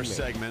in the first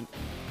segment.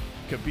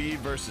 Khabib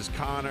versus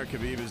Conor.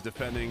 Khabib is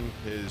defending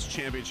his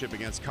championship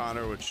against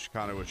Conor, which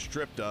Conor was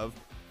stripped of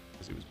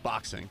because he was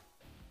boxing.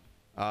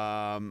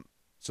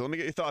 So let me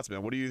get your thoughts,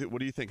 man. What do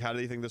you think? How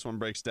do you think this one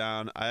breaks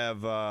down? I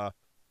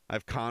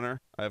have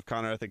Conor. I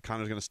think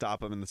Conor's going to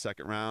stop him in the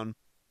second round.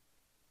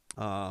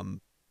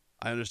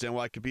 I understand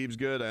why Khabib's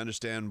good. I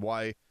understand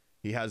why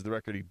he has the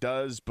record he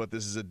does, but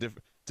this is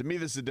to me,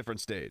 this is a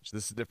different stage.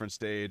 This is a different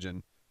stage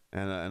and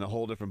a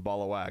whole different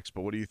ball of wax.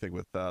 But what do you think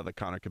with the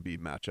Conor-Khabib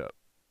matchup?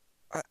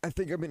 I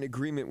think I'm in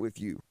agreement with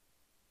you.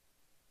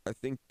 I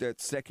think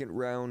that second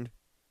round,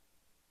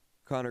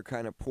 Conor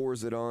kind of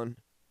pours it on.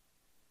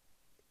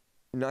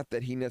 Not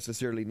that he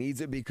necessarily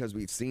needs it, because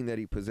we've seen that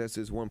he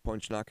possesses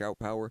one-punch knockout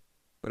power,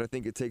 but I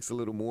think it takes a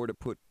little more to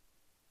put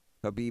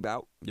Khabib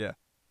out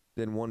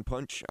than one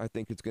punch. I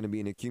think it's going to be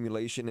an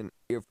accumulation, and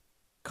if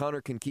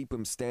Conor can keep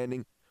him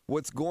standing,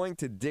 what's going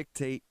to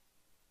dictate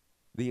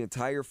the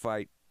entire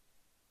fight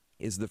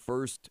is the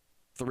first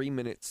 3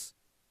 minutes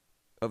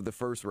of the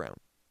first round.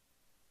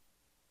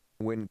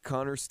 When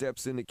Conor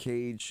steps in the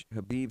cage,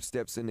 Khabib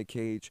steps in the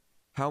cage,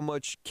 how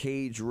much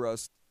cage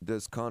rust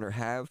does Conor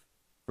have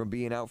from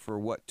being out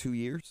for, 2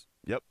 years?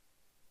 Yep.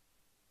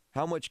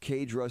 How much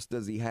cage rust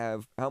does he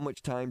have? How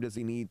much time does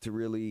he need to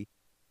really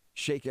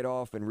shake it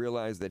off and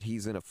realize that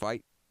he's in a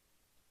fight?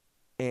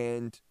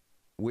 And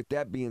with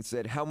that being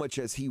said, how much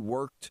has he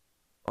worked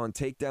on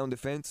takedown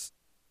defense?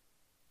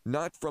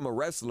 Not from a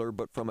wrestler,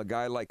 but from a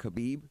guy like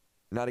Khabib.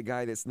 Not a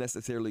guy that's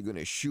necessarily going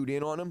to shoot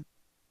in on him,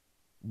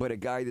 but a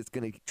guy that's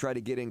going to try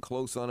to get in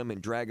close on him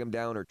and drag him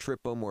down or trip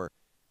him or,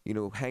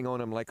 hang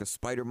on him like a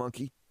spider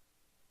monkey.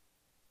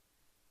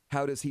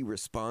 How does he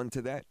respond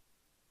to that?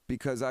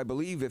 Because I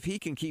believe if he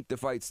can keep the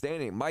fight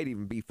standing, it might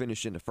even be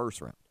finished in the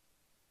first round.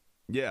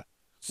 Yeah.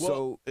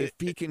 So if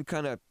he can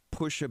kind of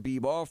push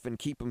Khabib off and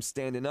keep him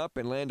standing up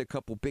and land a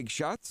couple big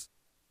shots,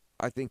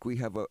 I think we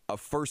have a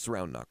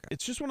first-round knockout.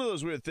 It's just one of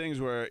those weird things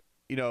where,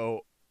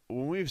 when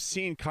we've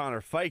seen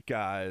Conor fight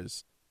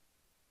guys,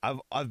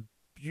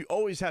 you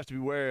always have to be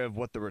aware of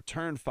what the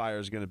return fire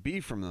is going to be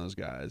from those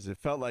guys. It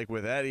felt like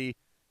with Eddie,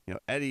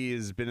 Eddie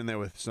has been in there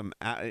with some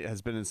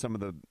of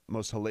the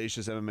most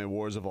hellacious MMA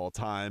wars of all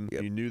time.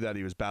 Yep. You knew that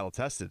he was battle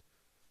tested,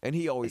 and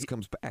he always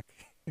comes back.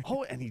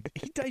 And he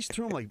diced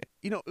through him like,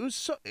 it was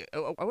so.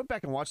 I went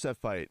back and watched that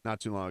fight not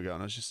too long ago,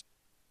 and it's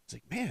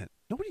like, man,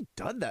 nobody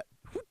done that.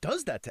 Who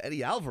does that to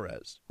Eddie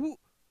Alvarez? Who,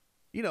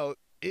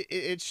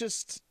 it's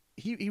just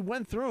he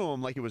went through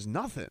him like it was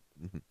nothing.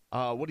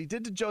 Mm-hmm. What he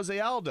did to Jose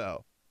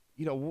Aldo.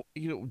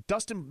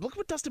 Dustin. Look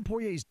what Dustin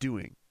Poirier is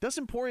doing.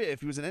 Dustin Poirier,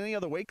 if he was in any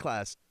other weight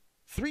class,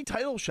 3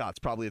 title shots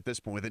probably at this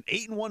point with an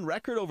 8-1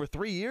 record over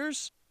 3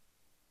 years.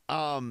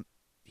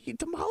 He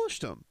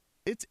demolished him.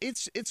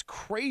 It's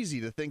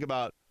crazy to think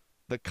about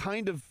the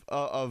kind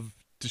of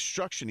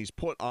destruction he's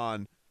put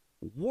on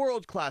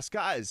world class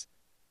guys,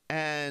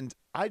 and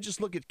I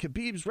just look at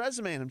Khabib's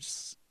resume and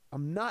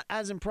I'm not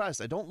as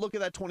impressed. I don't look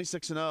at that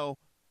 26-0.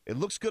 It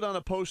looks good on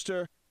a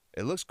poster.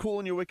 It looks cool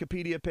on your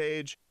Wikipedia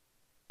page.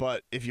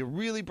 But if you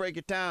really break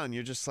it down,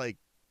 you're just like,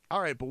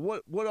 all right, but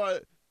what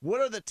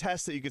are the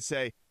tests that you could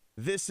say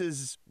this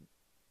is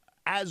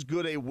as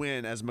good a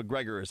win as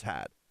McGregor has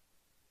had?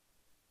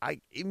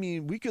 I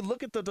mean, we could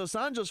look at the Dos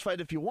Anjos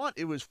fight if you want.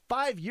 It was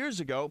 5 years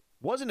ago.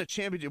 Wasn't a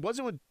championship. It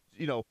wasn't with,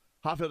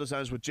 Rafael Dos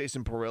Anjos with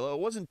Jason Perillo. It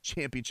wasn't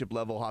championship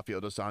level Rafael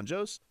Dos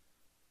Anjos.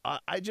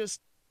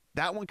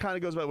 That one kind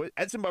of goes by the way.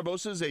 Edson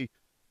Barbosa is a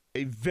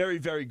very,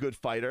 very good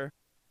fighter.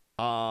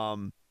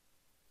 But,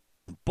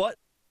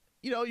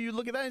 you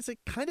look at that and it's like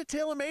kind of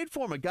tailor-made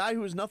for him. A guy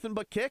who has nothing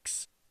but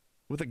kicks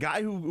with a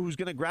guy who's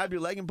going to grab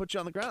your leg and put you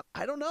on the ground.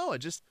 I don't know.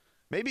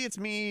 Maybe it's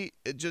me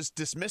just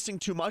dismissing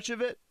too much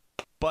of it.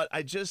 But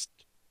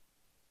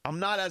I'm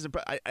not as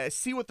impressed. I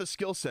see what the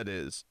skill set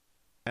is,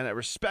 and I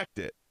respect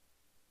it.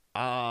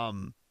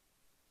 The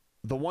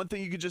one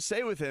thing you could just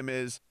say with him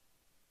is,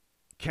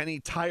 can he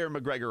tire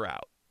McGregor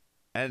out?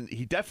 And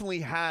he definitely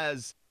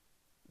has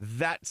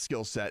that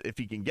skill set. If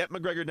he can get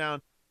McGregor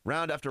down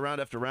round after round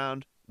after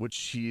round, which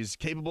he's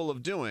capable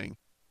of doing,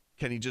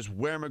 can he just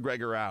wear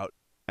McGregor out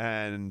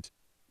and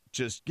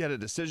just get a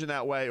decision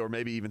that way, or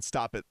maybe even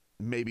stop it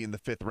maybe in the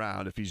 5th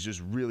round if he's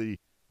just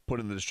really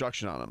putting the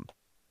destruction on him?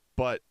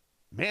 But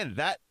man,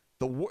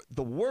 the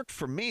work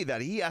for me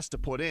that he has to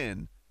put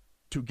in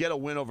to get a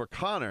win over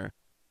Conor,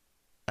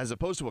 as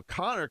opposed to what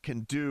Conor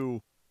can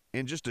do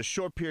in just a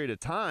short period of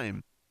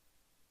time,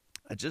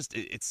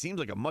 it seems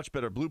like a much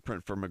better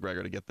blueprint for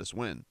McGregor to get this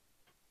win.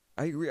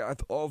 I agree.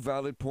 All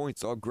valid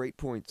points, all great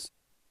points,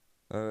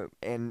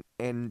 and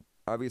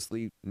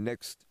obviously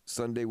next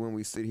Sunday when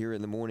we sit here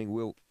in the morning,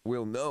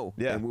 we'll know,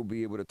 and we'll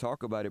be able to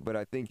talk about it. But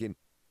I think in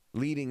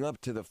leading up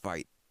to the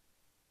fight,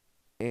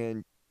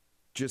 and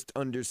just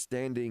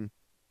understanding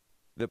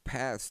the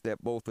paths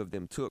that both of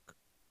them took,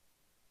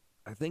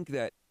 I think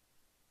that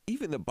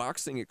even the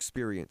boxing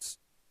experience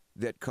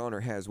that Conor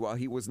has, while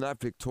he was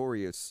not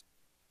victorious,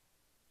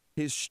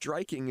 his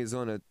striking is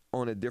on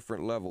a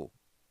different level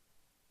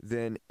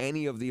than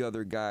any of the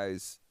other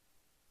guys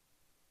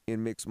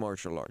in mixed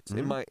martial arts.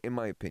 Mm-hmm. In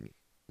my opinion.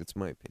 It's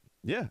my opinion.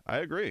 Yeah, I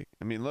agree.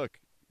 I mean, look,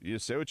 you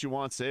say what you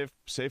want. Say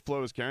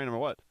Floyd was carrying him or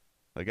what.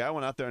 The guy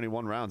went out there and he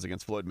won rounds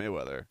against Floyd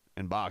Mayweather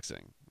in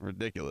boxing.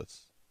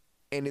 Ridiculous.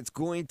 And it's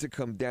going to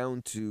come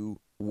down to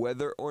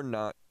whether or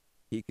not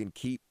he can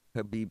keep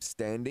Khabib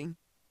standing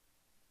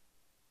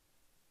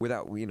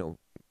without,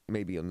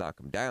 maybe he'll knock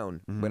him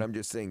down. Mhm. But I'm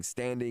just saying,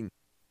 standing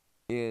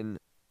in,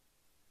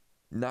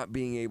 not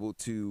being able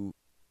to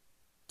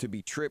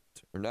be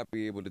tripped or not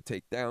be able to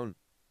take down,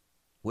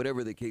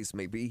 whatever the case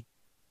may be.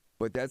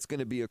 But that's going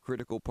to be a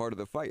critical part of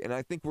the fight. And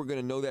I think we're going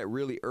to know that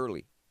really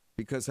early.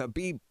 Because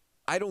Khabib,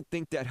 I don't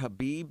think that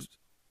Khabib's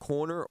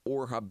corner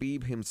or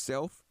Khabib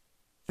himself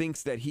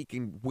thinks that he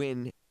can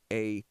win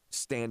a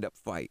stand-up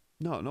fight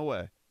No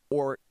way.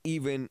 or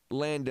even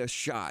land a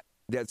shot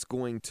that's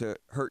going to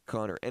hurt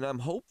Conor. And I'm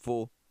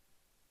hopeful,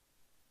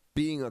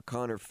 being a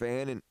Conor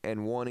fan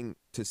and wanting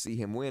to see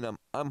him win,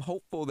 I'm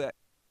hopeful that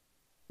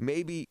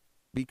maybe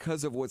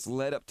because of what's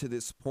led up to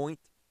this point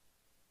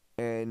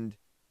and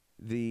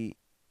the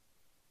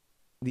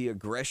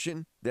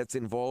aggression that's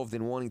involved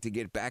in wanting to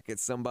get back at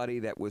somebody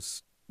that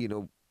was,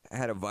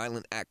 had a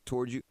violent act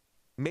towards you,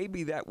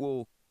 maybe that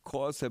will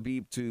cause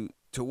Khabib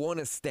to want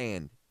to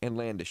stand and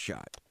land a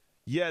shot.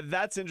 Yeah,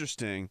 that's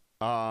interesting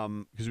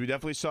because we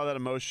definitely saw that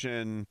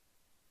emotion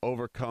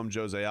overcome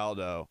Jose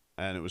Aldo,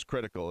 and it was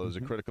critical. It was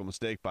a critical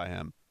mistake by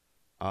him.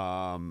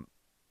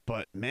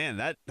 But,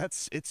 man,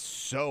 it's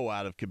so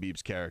out of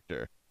Khabib's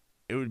character.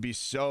 It would be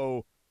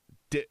so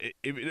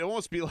it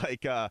almost be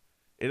like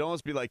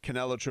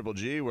Canelo Triple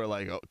G, where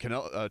like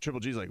Triple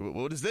G's like,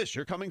 what is this?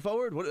 You're coming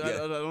forward? What?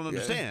 I don't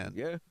understand.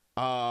 Yeah.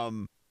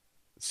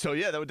 So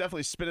yeah, that would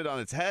definitely spin it on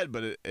its head,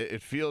 but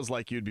it feels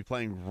like you'd be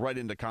playing right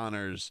into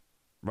Conor's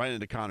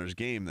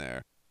game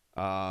there,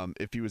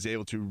 if he was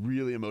able to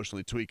really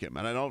emotionally tweak him.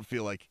 And I don't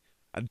feel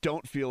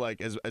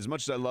like as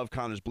much as I love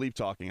Conor's bleep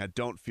talking, I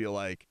don't feel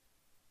like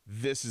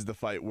this is the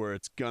fight where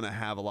it's gonna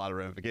have a lot of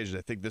ramifications.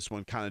 I think this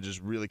one kind of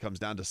just really comes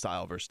down to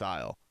style versus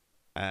style,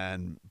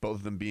 and both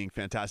of them being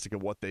fantastic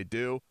at what they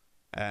do,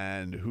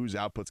 and whose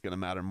output's gonna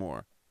matter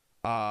more.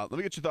 Let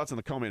me get your thoughts on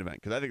the co-main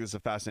event, because I think this is a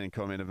fascinating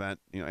co-main event.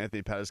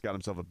 Anthony Pettis got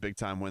himself a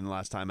big-time win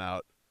last time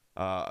out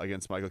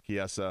against Michael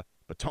Chiesa.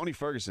 But Tony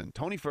Ferguson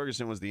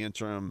was the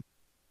interim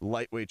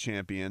lightweight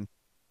champion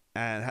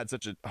and had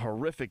such a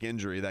horrific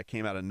injury that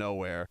came out of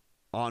nowhere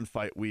on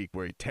fight week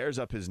where he tears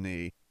up his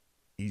knee.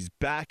 He's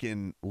back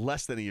in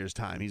less than a year's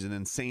time. He's an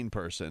insane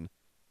person.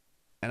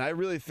 And I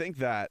really think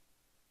that,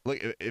 look,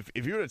 if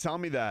you were to tell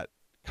me that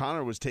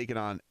Conor was taking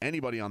on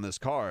anybody on this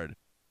card,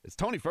 it's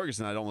Tony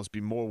Ferguson I'd almost be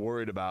more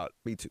worried about.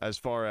 Me too. As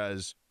far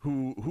as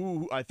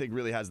who I think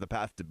really has the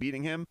path to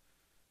beating him.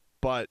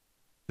 But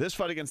this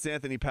fight against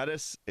Anthony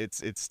Pettis,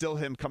 it's still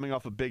him coming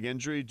off a big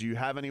injury. Do you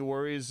have any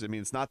worries? I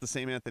mean, it's not the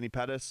same Anthony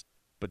Pettis,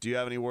 but do you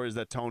have any worries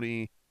that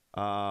Tony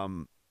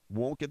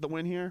won't get the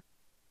win here?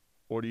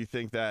 Or do you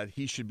think that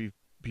he should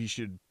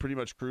pretty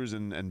much cruise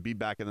and be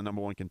back in the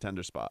number one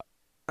contender spot?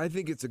 I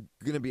think it's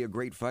going to be a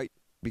great fight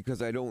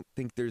because I don't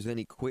think there's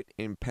any quit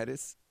in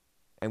Pettis.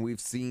 And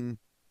we've seen,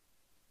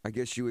 I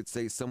guess you would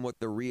say, somewhat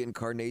the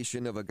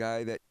reincarnation of a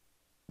guy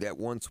that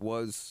once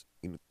was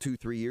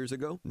 2-3 years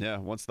ago. Yeah,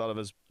 once thought of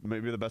as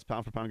maybe the best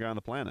pound-for-pound guy on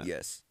the planet.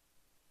 Yes.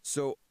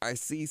 So I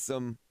see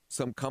some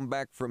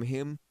comeback from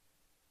him.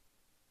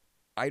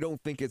 I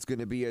don't think it's going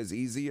to be as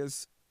easy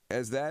as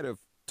that of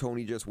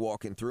Tony just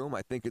walking through him.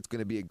 I think it's going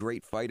to be a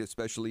great fight,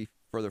 especially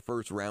for the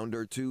first round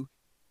or two.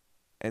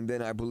 And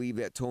then I believe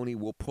that Tony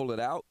will pull it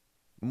out,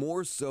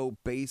 more so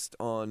based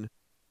on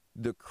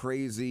the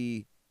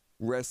crazy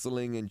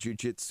wrestling and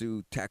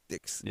jiu-jitsu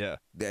tactics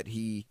that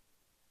he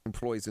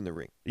employs in the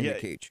ring, in the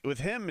cage. With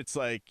him, it's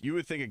like you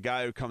would think a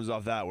guy who comes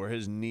off that where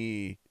his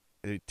knee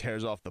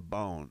tears off the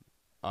bone.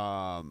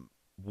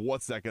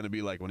 What's that going to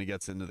be like when he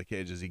gets into the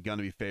cage? Is he going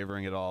to be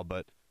favoring it all?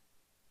 But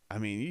I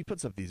mean, he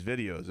puts up these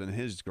videos in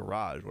his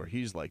garage where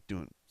he's like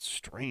doing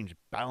strange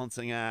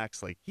balancing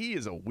acts. Like, he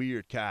is a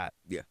weird cat.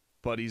 Yeah.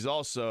 But he's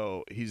mentally.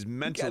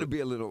 You got to be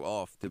a little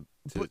off to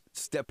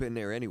step in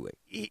there anyway.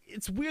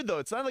 It's weird though.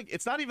 It's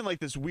not even like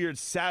this weird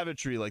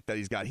savagery like that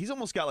he's got. He's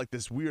almost got like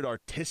this weird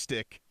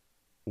artistic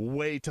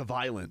way to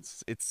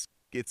violence. It's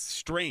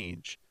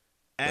strange.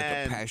 Like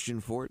and a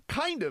passion for it?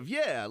 Kind of,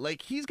 yeah.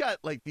 Like, he's got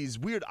like these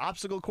weird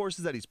obstacle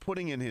courses that he's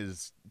putting in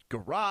his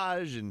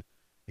garage, and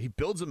he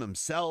builds them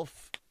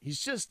himself.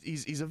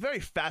 He's a very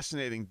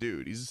fascinating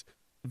dude. He's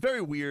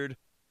very weird,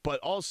 but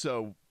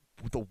also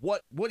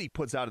what he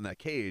puts out in that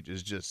cage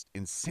is just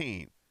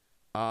insane.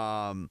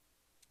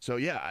 So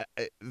yeah,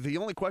 the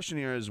only question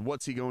here is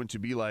what's he going to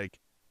be like,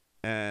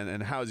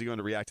 and how is he going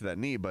to react to that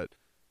knee? But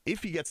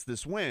if he gets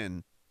this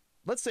win,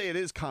 let's say it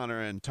is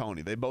Conor and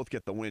Tony, they both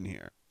get the win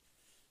here.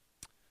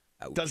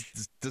 Ouch.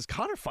 Does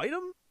Conor fight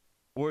him,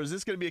 or is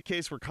this going to be a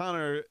case where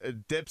Conor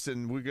dips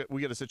and we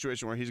get a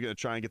situation where he's going to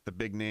try and get the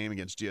big name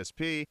against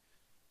GSP?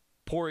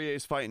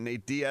 Poirier's fighting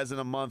Nate Diaz in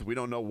a month. We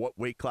don't know what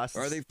weight class.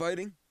 Are they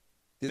fighting?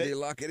 Did they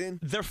lock it in?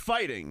 They're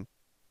fighting,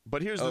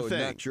 but here's the thing.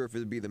 Not sure if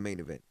it'd be the main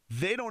event.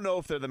 They don't know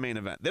if they're the main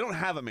event. They don't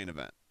have a main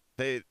event.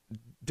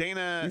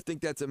 Dana. You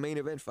think that's a main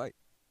event fight?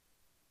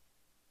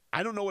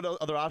 I don't know what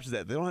other options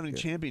they don't have any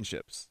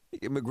championships.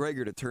 Get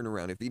McGregor to turn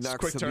around. If he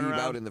knocks Khabib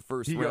out in the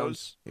first round,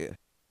 goes. Yeah.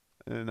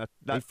 And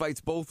he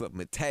fights both of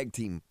them. A tag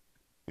team.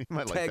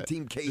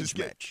 Team cage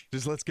match.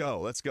 Just let's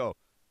go.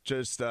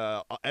 Just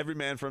every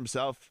man for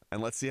himself,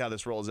 and let's see how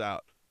this rolls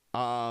out.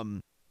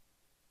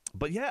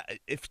 But yeah,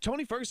 if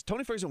Tony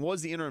Ferguson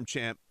was the interim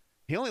champ,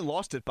 he only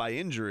lost it by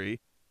injury.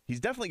 He's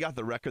definitely got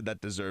the record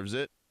that deserves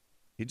it.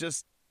 He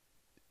just,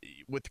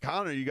 with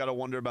Conor, you got to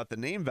wonder about the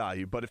name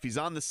value. But if he's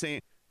on the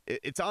same,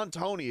 it's on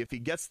Tony. If he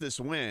gets this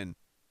win,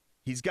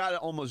 he's got to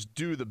almost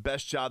do the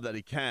best job that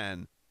he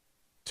can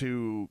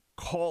to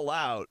call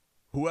out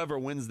whoever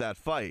wins that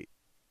fight,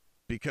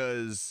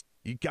 because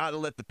you got to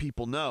let the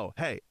people know,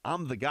 hey,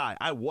 I'm the guy.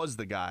 I was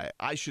the guy.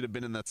 I should have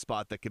been in that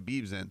spot that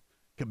Khabib's in.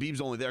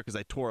 Khabib's only there because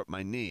I tore up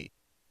my knee.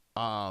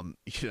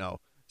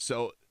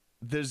 So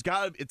there is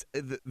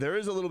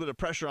a little bit of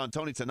pressure on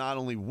Tony to not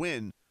only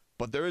win,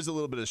 but there is a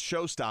little bit of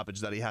show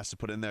stoppage that he has to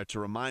put in there to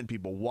remind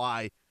people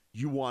why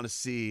you want to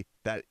see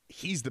that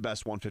he's the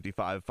best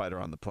 155 fighter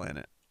on the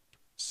planet.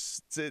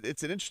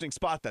 It's an interesting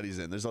spot that he's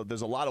in. There's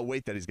a lot of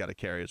weight that he's got to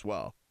carry as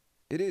well.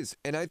 It is,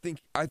 and I think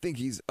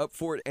he's up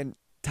for it. And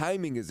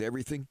timing is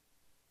everything.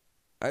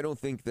 I don't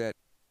think that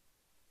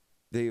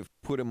they've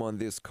put him on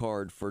this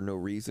card for no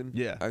reason.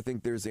 Yeah, I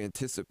think there's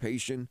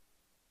anticipation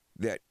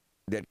that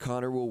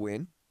Conor will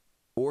win,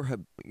 or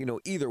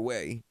either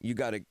way, you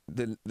got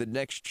the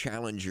next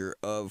challenger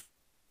of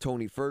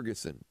Tony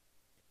Ferguson,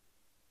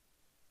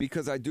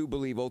 because I do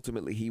believe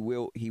ultimately he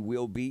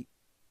will beat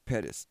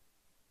Pettis.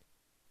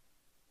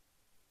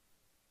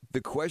 The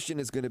question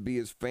is going to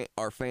be,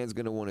 are fans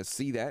going to want to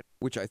see that,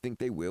 which I think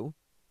they will.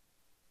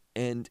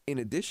 And in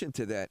addition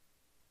to that,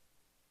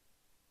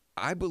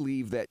 I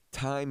believe that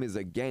time is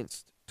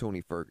against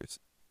Tony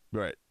Ferguson.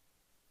 Right.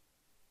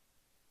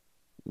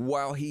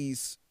 While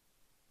he's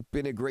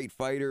been a great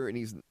fighter and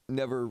he's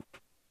never,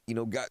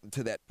 gotten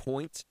to that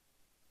point,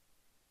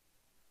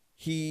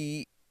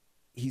 he's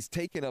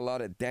taken a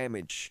lot of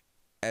damage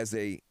as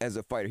a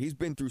fighter. He's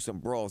been through some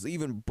brawls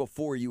even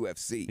before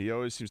UFC. He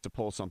always seems to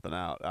pull something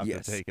out after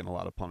taking a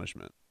lot of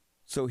punishment.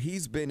 So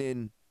he's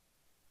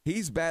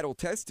battle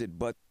tested,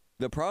 but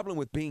the problem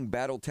with being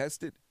battle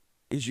tested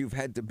is you've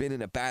had to been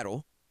in a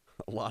battle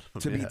a lot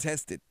of them, to be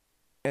tested.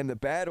 And the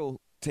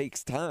battle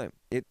takes time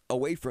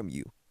away from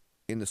you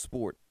in the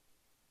sport.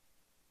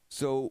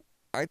 So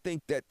I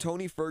think that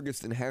Tony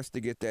Ferguson has to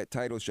get that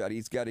title shot.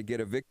 He's got to get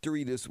a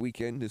victory this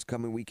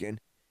coming weekend,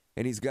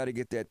 and he's got to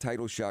get that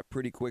title shot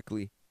pretty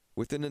quickly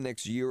within the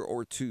next year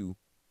or two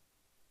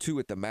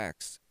at the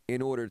max,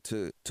 in order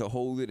to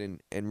hold it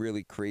and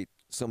really create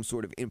some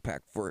sort of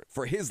impact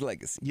for his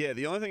legacy. Yeah,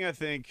 the only thing I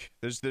think,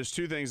 there's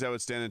two things that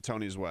would stand in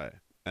Tony's way,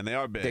 and they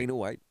are big. Dana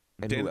White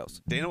and who else?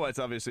 Dana White's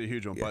obviously a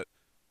huge one, yeah.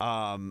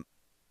 But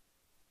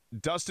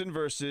Dustin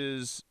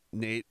versus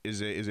Nate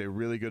is a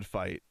really good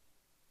fight.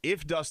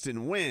 If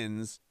Dustin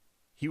wins,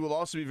 he will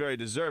also be very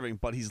deserving,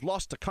 but he's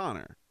lost to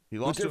Conor.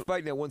 But they're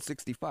fighting at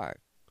 165.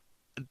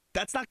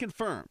 That's not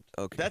confirmed.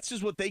 Okay. That's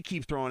just what they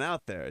keep throwing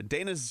out there.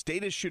 Dana's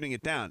shooting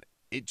it down.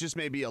 It just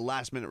may be a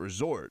last-minute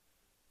resort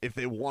if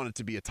they want it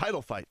to be a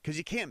title fight, because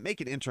you can't make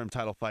an interim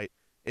title fight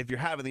if you're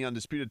having the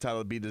undisputed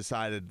title be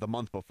decided the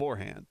month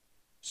beforehand.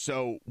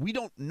 So we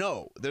don't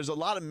know. There's a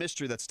lot of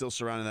mystery that's still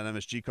surrounding that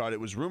MSG card.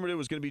 It was rumored it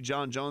was going to be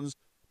John Jones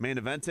main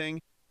eventing,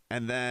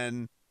 and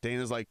then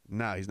Dana's like,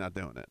 nah, he's not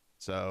doing it.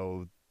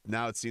 So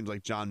now it seems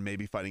like John may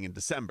be fighting in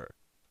December.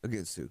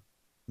 Against who?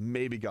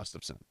 Maybe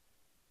Gustafsson.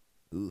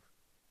 Ooh.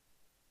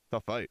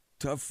 Tough fight.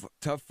 Tough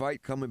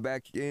fight coming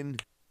back in.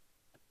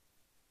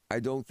 I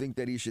don't think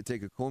that he should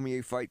take a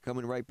Cormier fight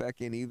coming right back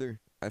in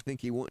either. I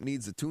think he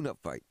needs a tune-up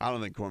fight. I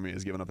don't think Cormier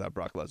is giving up that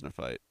Brock Lesnar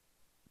fight.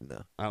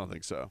 No. I don't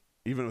think so.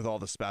 Even with all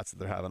the spats that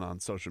they're having on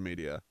social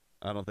media,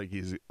 I don't think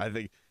he's. I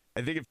think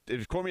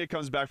if Cormier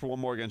comes back for one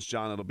more against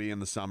John, it'll be in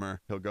the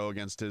summer. He'll go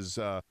against his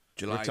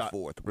July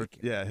 4th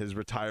weekend. Yeah, his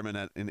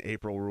retirement in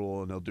April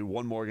rule, and he'll do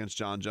one more against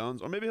John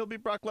Jones, or maybe he'll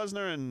beat Brock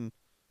Lesnar and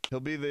he'll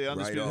be the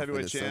undisputed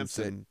heavyweight champ.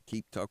 And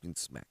keep talking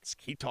smack.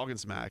 Keep talking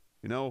smack.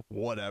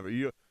 Whatever.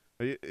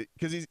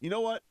 Because he's. You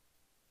know what?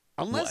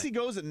 Unless he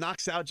goes and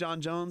knocks out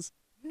John Jones,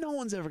 no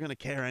one's ever going to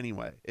care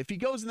anyway. If he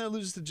goes in there and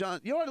loses to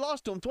John, you already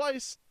lost to him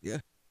twice. Yeah.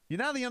 You're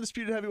now the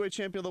undisputed heavyweight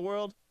champion of the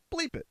world.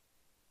 Bleep it.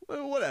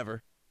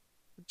 Whatever.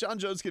 John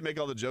Jones can make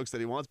all the jokes that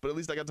he wants, but at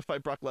least I got to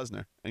fight Brock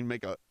Lesnar and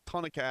make a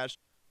ton of cash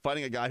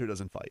fighting a guy who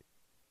doesn't fight.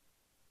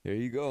 There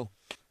you go.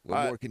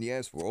 What more can you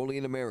ask for? Only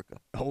in America.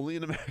 Only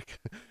in America.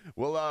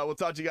 We'll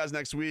talk to you guys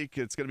next week.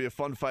 It's going to be a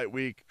fun fight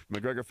week.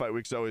 McGregor fight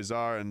weeks always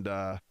are, and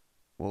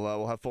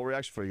we'll have full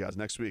reaction for you guys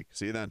next week.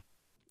 See you then.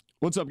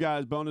 What's up,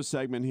 guys? Bonus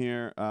segment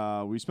here.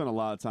 We spent a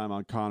lot of time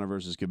on Conor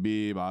versus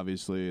Khabib.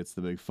 Obviously, it's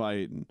the big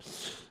fight, and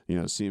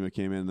Sima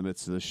came in the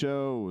midst of the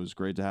show. It was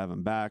great to have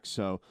him back.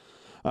 So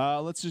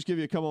let's just give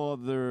you a couple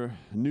other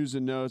news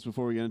and notes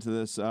before we get into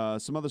this.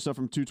 Some other stuff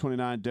from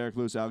 229. Derek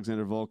Lewis,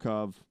 Alexander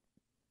Volkov.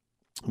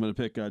 I'm going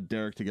to pick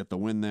Derek to get the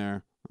win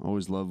there. I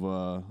always love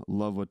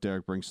what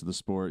Derek brings to the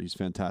sport. He's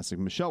fantastic.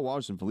 Michelle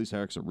Waterson and Felice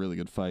Herrick's a really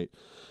good fight.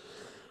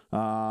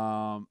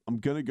 I'm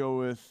going to go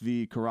with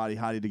the Karate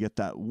Hottie to get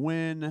that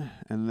win.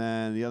 And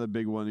then the other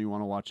big one you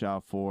want to watch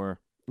out for,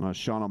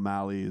 Sean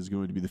O'Malley is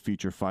going to be the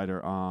feature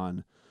fighter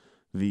on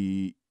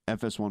the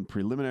FS1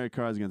 preliminary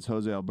cards against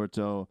Jose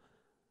Alberto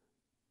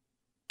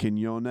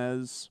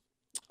Quinones.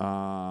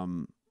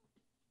 I'm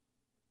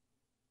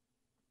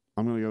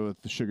I'm going to go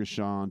with the Sugar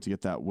Sean to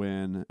get that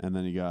win. And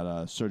then you got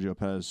Sergio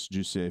Pettis,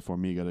 Jussier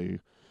Formiga to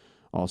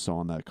also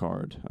on that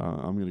card.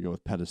 I'm going to go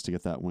with Pettis to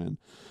get that win.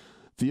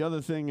 The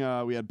other thing,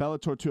 we had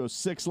Bellator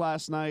 206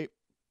 last night.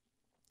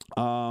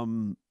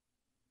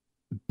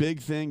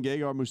 Big thing,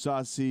 Gegard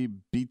Mousasi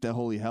beat the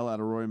holy hell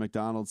out of Rory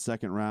McDonald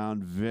second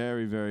round.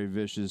 Very, very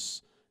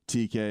vicious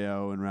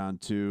TKO in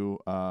round 2.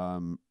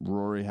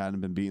 Rory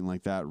hadn't been beaten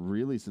like that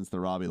really since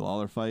the Robbie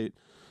Lawler fight.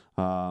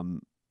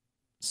 And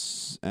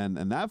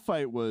that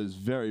fight was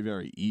very,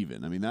 very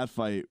even. I mean, that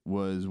fight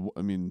was,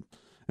 in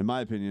my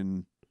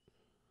opinion,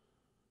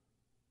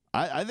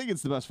 I think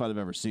it's the best fight I've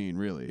ever seen,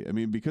 really. I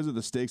mean, because of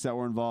the stakes that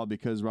were involved,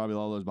 because Robbie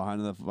Lawler was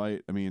behind in the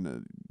fight, I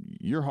mean,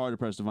 you're hard to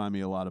press to find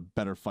me a lot of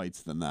better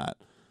fights than that,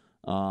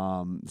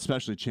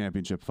 especially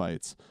championship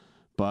fights.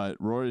 But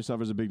Rory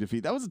suffers a big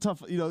defeat. That was a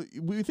tough,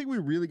 we think we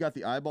really got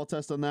the eyeball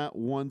test on that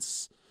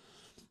once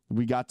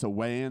we got to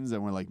weigh-ins,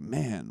 and we're like,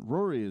 man,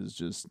 Rory is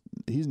just,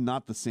 he's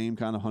not the same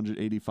kind of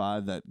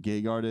 185 that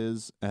Gegard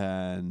is.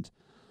 And,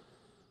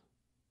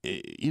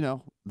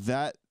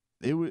 it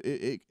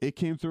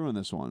came through in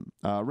this one.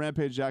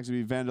 Rampage Jackson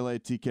beat Vanderlei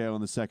TKO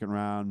in the second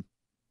round.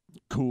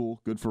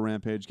 Cool. Good for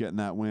Rampage getting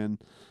that win.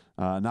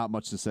 Not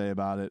much to say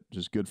about it.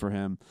 Just good for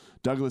him.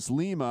 Douglas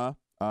Lima,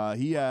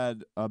 he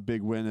had a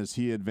big win as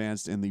he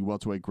advanced in the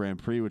welterweight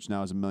Grand Prix, which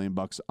now is $1 million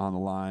on the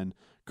line,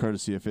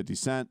 courtesy of 50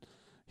 Cent.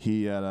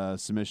 He had a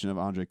submission of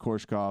Andrei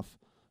Korshkov.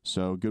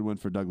 So good win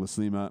for Douglas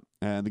Lima.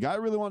 And the guy I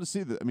really want to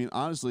see,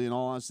 honestly, in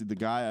all honesty, the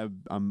guy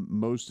I'm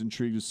most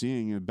intrigued with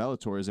seeing in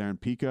Bellator is Aaron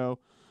Pico.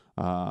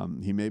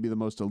 He may be the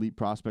most elite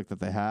prospect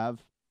that they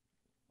have.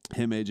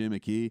 Him, AJ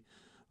McKee,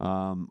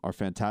 are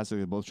fantastic.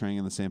 They're both training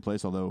in the same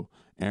place, although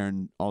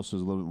Aaron also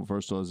is a little bit more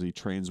versatile as he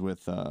trains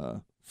with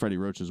Freddie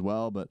Roach as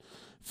well. But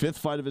 5th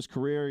fight of his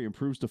career, he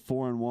improves to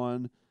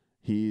 4-1.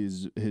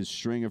 His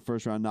string of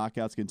first-round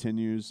knockouts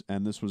continues,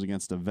 and this was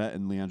against a vet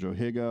in Leandro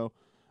Higo.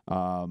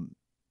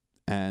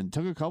 And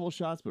took a couple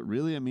shots, but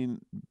really,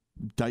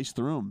 diced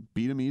through him,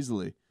 beat him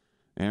easily.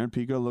 Aaron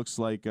Pico looks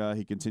like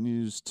he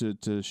continues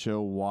to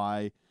show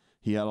why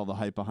he had all the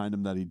hype behind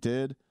him that he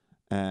did.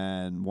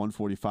 And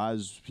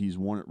 145s, he's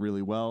worn it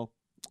really well,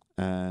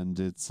 and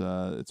it's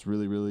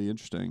really, really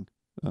interesting.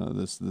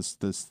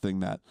 This thing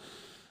that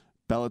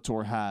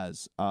Bellator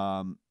has.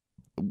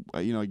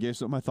 I gave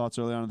some of my thoughts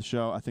early on in the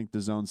show. I think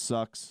the zone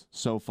sucks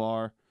so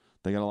far.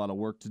 They got a lot of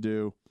work to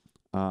do.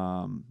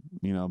 But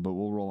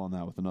we'll roll on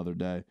that with another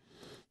day.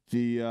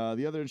 The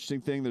other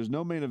interesting thing, there's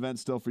no main event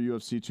still for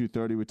UFC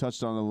 230. We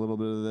touched on a little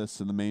bit of this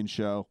in the main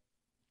show.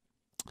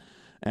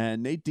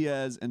 And Nate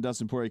Diaz and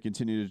Dustin Poirier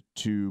continue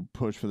to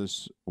push for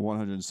this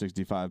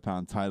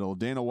 165-pound title.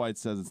 Dana White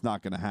says it's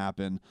not going to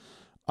happen.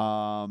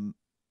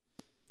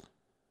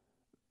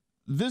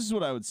 This is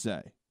what I would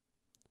say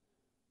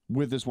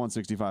with this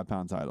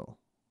 165-pound title.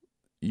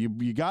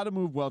 You got to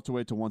move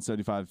welterweight to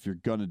 175 if you're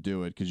going to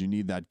do it, because you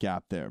need that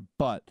gap there.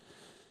 But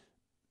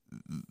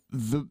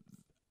the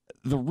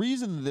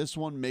reason this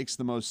one makes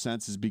the most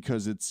sense is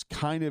because it's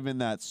kind of in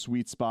that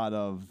sweet spot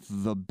of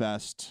the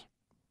best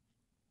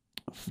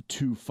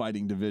two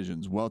fighting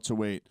divisions,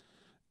 welterweight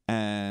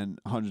and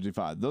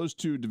 155. Those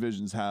two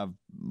divisions have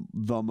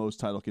the most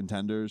title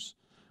contenders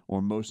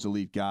or most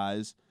elite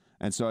guys.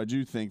 And so I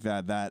do think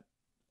that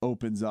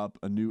opens up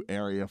a new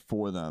area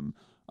for them.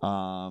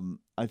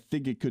 I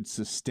think it could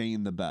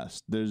sustain the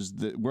best.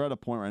 We're at a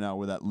point right now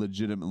where that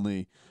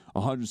legitimately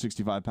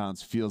 165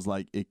 pounds feels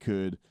like it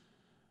could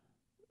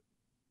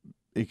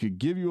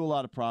give you a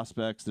lot of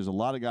prospects. There's a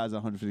lot of guys at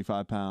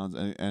 155 pounds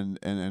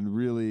and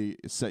really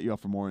set you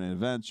up for more in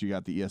events. You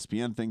got the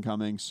ESPN thing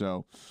coming.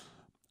 So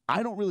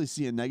I don't really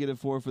see a negative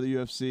for the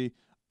UFC.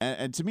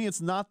 And to me,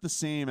 it's not the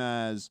same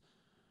as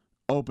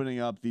opening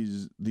up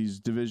these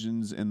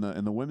divisions in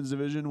the women's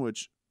division,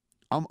 which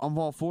I'm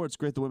all for. It's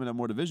great the women have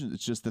more divisions.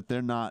 It's just that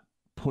they're not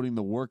putting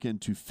the work in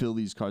to fill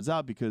these cards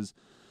out because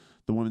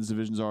the women's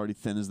divisions are already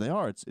thin as they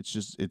are.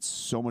 It's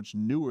so much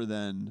newer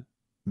than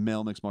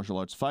male mixed martial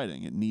arts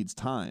fighting. It needs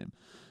time.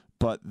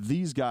 But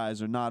these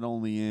guys are not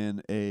only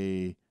in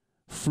a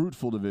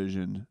fruitful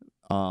division,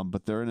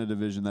 but they're in a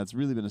division that's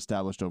really been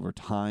established over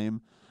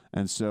time.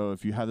 And so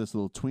if you have this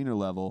little tweener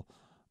level,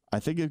 I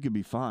think it could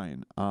be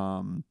fine.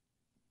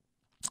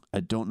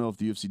 I don't know if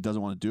the UFC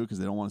doesn't want to do it because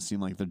they don't want to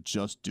seem like they're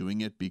just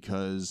doing it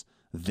because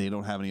they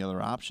don't have any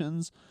other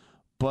options.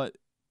 But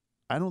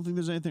I don't think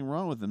there's anything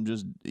wrong with them.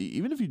 Just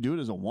even if you do it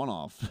as a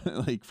one-off,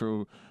 like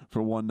for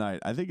one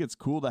night, I think it's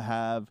cool to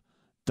have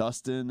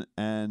Dustin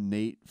and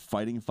Nate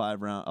fighting a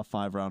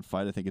 5-round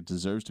fight. I think it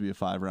deserves to be a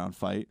 5-round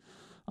fight.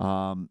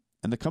 And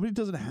the company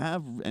doesn't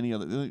have any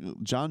other.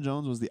 John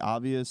Jones was the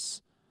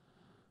obvious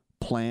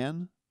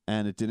plan,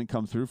 and it didn't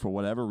come through for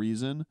whatever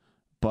reason.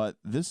 But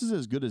this is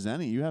as good as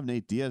any. You have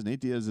Nate Diaz.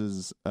 Nate Diaz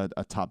is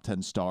a top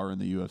 10 star in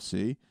the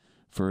UFC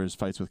for his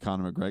fights with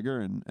Conor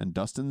McGregor, and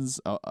Dustin's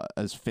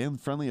as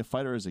fan-friendly a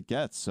fighter as it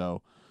gets.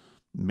 So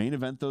main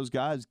event those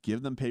guys,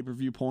 give them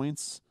pay-per-view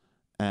points,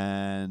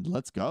 and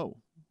let's go.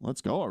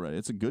 Let's go already.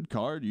 It's a good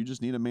card. You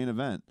just need a main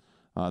event.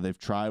 They've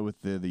tried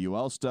with the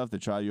UL stuff. They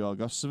tried Yoel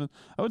Gustafsson.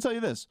 I would tell you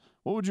this.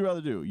 What would you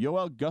rather do?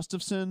 Yoel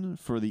Gustafsson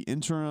for the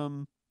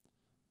interim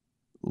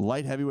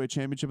light heavyweight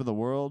championship of the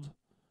world?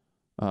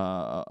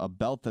 A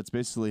belt that's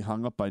basically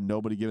hung up by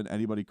nobody giving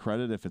anybody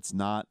credit if it's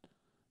not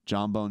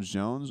John Bones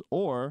Jones,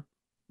 or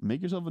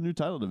make yourself a new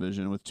title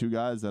division with two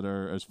guys that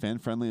are as fan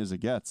friendly as it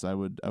gets. I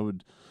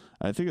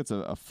think it's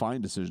a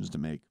fine decisions to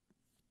make.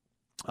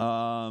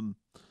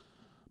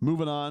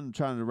 Moving on,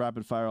 trying to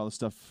rapid fire all the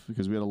stuff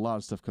because we had a lot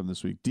of stuff come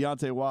this week.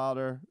 Deontay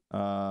Wilder,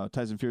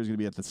 Tyson Fury is going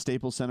to be at the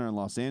Staples Center in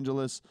Los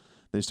Angeles.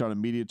 They start a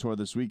media tour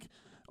this week.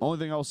 Only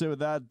thing I will say with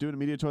that, doing a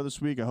media tour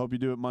this week, I hope you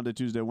do it Monday,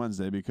 Tuesday,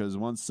 Wednesday, because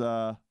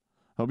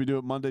hope you do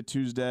it Monday,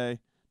 Tuesday.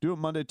 Do it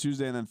Monday,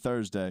 Tuesday, and then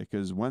Thursday,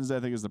 because Wednesday, I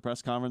think, is the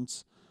press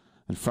conference,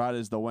 and Friday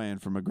is the weigh-in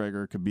for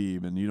McGregor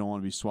Khabib, and you don't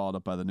want to be swallowed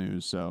up by the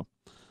news. So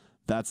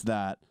that's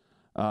that.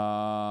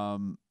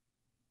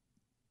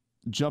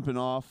 Jumping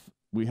off,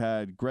 we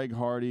had Greg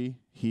Hardy.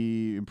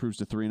 He improves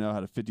to 3-0,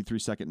 had a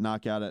 53-second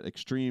knockout at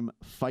Extreme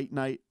Fight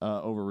Night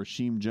over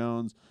Rasheem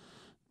Jones.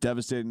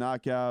 Devastating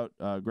knockout.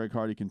 Greg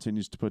Hardy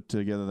continues to put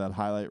together that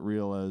highlight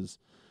reel as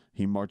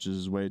he marches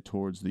his way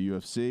towards the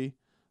UFC.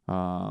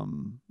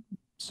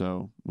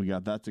 So we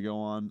got that to go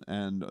on.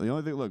 And the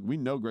only thing, look, we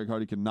know Greg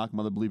Hardy can knock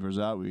mother bleepers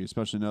out. We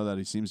especially know that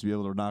he seems to be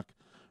able to knock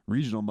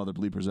regional mother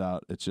bleepers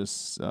out. It's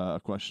just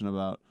a question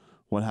about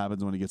what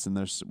happens when he gets in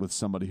there with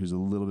somebody who's a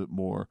little bit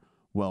more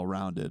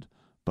well-rounded.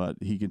 But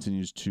he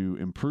continues to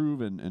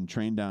improve and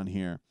train down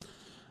here.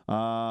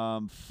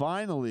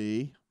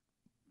 Finally,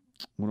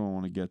 what do I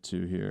want to get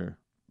to here?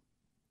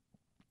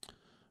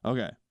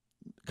 Okay,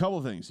 a couple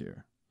of things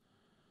here.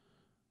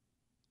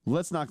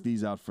 Let's knock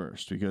these out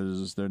first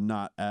because they're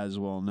not as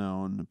well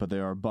known, but they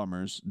are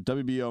bummers.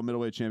 WBO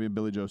middleweight champion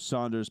Billy Joe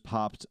Saunders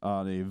popped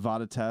on a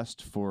VADA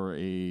test for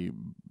a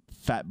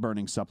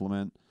fat-burning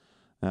supplement.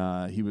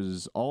 He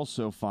was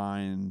also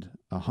fined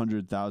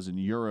 100,000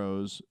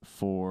 euros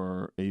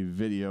for a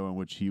video in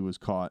which he was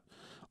caught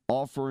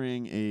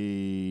offering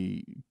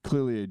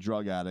clearly a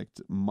drug addict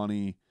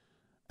money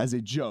as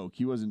a joke.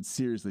 He wasn't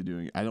seriously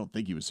doing it. I don't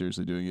think he was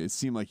seriously doing it. It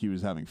seemed like he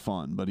was having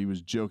fun, but he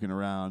was joking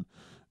around,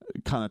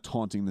 kind of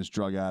taunting this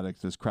drug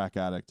addict, this crack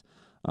addict,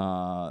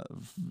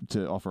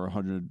 to offer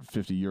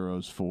 150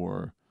 euros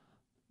for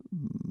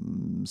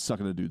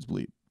sucking a dude's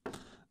bleep.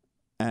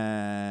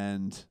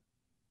 And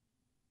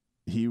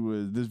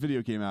this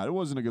video came out. It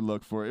wasn't a good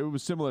look for it. It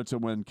was similar to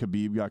when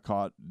Khabib got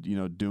caught,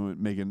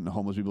 making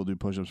homeless people do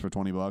push-ups for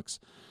 $20.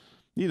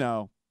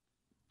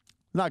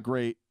 Not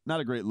great. Not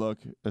a great look,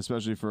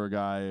 especially for a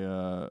guy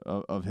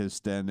of his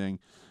standing.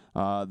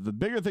 The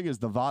bigger thing is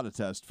the VADA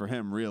test for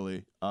him,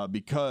 really,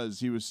 because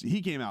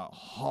he came out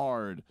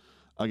hard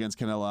against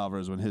Canelo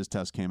Alvarez when his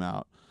test came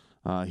out.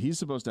 He's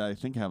supposed to, I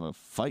think, have a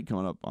fight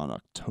coming up on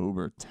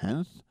October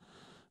 10th.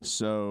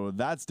 So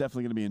that's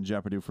definitely going to be in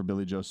jeopardy for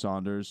Billy Joe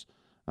Saunders.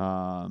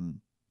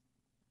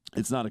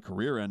 It's not a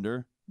career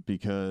ender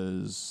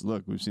because,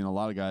 look, we've seen a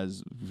lot of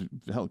guys.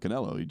 Hell,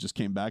 Canelo, he just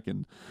came back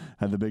and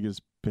had the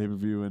biggest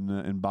pay-per-view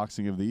in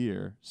boxing of the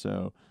year.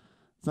 So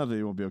it's not that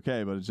he won't be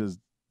okay, but it's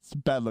a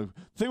bad look.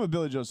 The thing with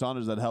Billy Joe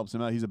Saunders that helps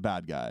him out, he's a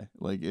bad guy.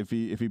 Like, if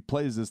he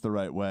plays this the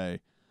right way,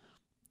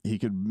 he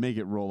could make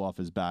it roll off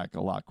his back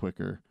a lot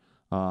quicker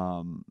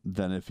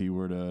than if he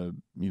were to,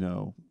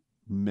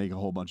 make a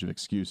whole bunch of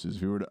excuses.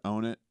 If he were to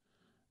own it,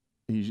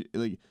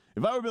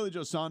 if I were Billy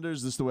Joe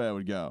Saunders, this is the way I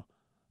would go.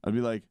 I'd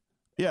be like,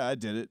 yeah, I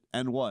did it.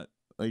 And what?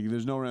 Like,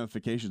 there's no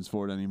ramifications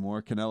for it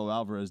anymore. Canelo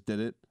Alvarez did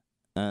it.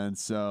 And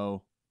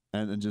so,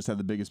 and just had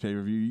the biggest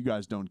pay-per-view. You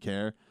guys don't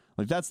care.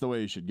 Like, that's the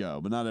way you should go.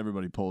 But not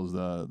everybody pulls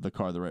the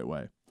card the right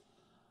way.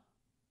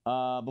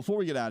 Before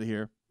we get out of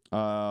here,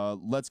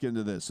 let's get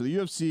into this. So the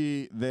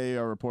UFC, they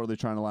are reportedly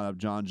trying to line up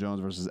John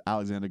Jones versus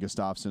Alexander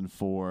Gustafsson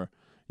for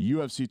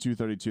UFC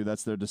 232.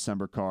 That's their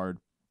December card.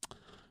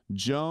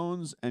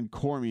 Jones and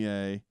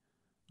Cormier,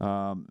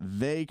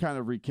 they kind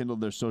of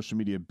rekindled their social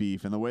media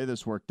beef. And the way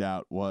this worked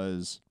out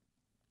was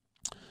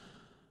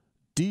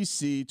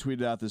DC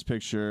tweeted out this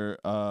picture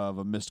of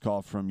a missed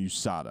call from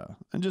USADA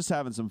and just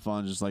having some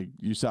fun, just like,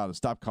 USADA,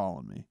 stop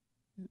calling me.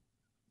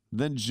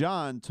 Then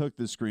John took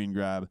the screen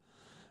grab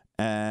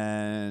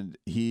and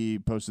he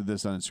posted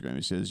this on Instagram.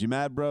 He says, "You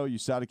mad, bro?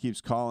 USADA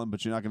keeps calling,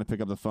 but you're not going to pick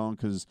up the phone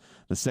because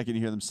the second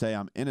you hear them say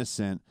I'm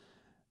innocent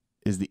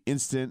is the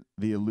instant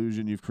the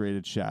illusion you've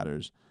created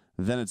shatters.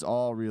 Then it's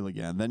all real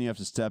again. Then you have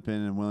to step in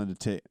and willing to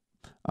take,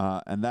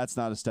 and that's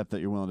not a step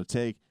that you're willing to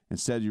take.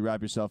 Instead, you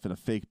wrap yourself in a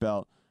fake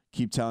belt.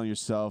 Keep telling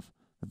yourself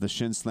that the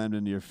shin slammed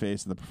into your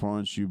face and the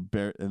performance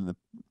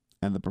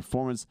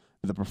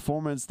the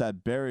performance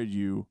that buried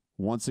you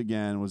once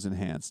again was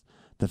enhanced.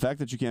 The fact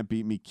that you can't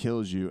beat me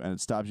kills you, and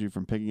it stops you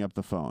from picking up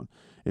the phone.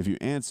 If you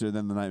answer,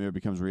 then the nightmare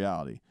becomes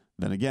reality.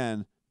 Then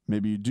again,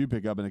 maybe you do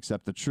pick up and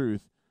accept the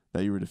truth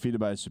that you were defeated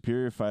by a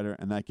superior fighter,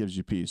 and that gives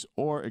you peace.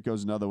 Or it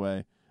goes another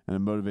way, and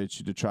it motivates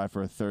you to try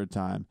for a third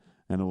time,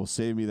 and it will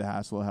save me the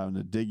hassle of having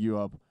to dig you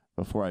up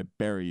before I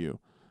bury you.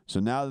 So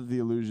now that the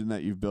illusion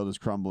that you've built is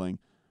crumbling,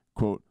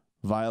 quote,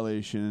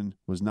 violation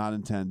was not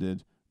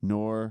intended,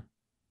 nor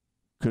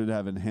Could it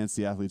have enhanced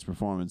the athlete's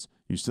performance?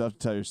 You still have to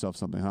tell yourself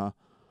something, huh?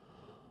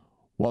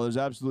 While there's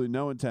absolutely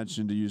no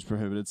intention to use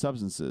prohibited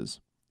substances,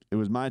 it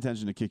was my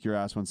intention to kick your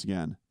ass once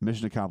again.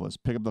 Mission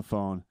accomplished. Pick up the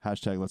phone. #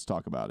 let's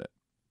talk about it.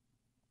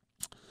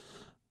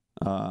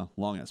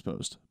 Long ass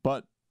post.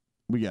 But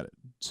we get it.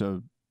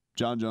 So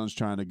Jon Jones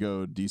trying to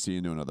go DC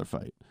into another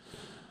fight.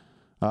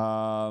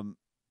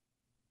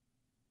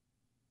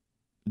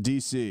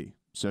 DC.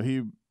 So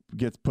he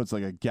puts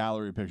like a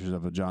gallery of pictures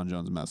of Jon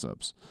Jones mess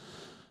ups.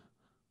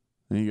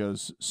 And he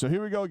goes, so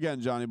here we go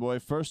again, Johnny boy.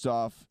 First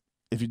off,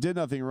 if you did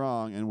nothing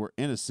wrong and were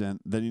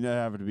innocent, then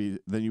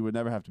you would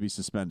never have to be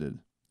suspended.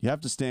 You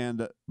have to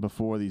stand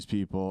before these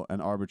people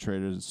and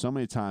arbitrators so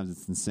many times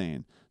it's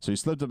insane. So you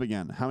slipped up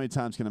again. How many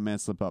times can a man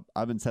slip up?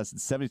 I've been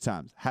tested 70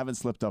 times. Haven't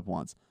slipped up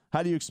once.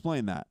 How do you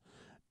explain that?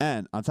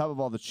 And on top of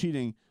all the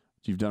cheating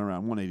you've done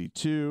around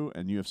 182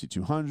 and UFC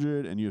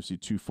 200 and UFC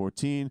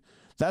 214,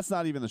 that's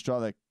not even the straw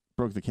that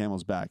broke the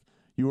camel's back.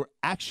 You were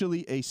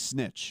actually a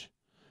snitch.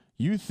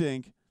 You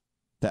think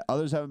that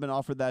others haven't been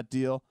offered that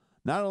deal?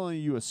 Not only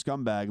are you a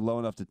scumbag low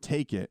enough to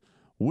take it,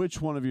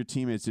 which one of your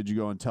teammates did you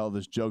go and tell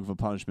this joke of a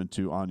punishment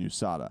to on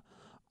USADA?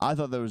 I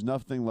thought there was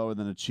nothing lower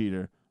than a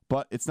cheater,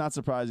 but it's not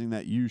surprising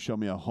that you show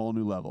me a whole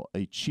new level.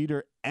 A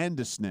cheater and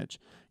a snitch.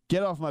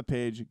 Get off my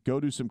page, go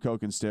do some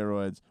coke and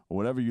steroids, or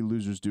whatever you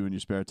losers do in your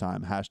spare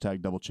time.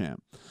 # double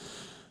champ.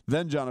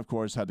 Then Jon, of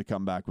course, had to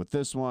come back with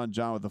this one.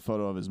 Jon with a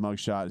photo of his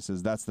mugshot. He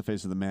says, that's the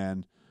face of the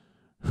man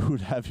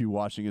who'd have you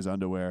washing his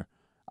underwear.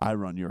 I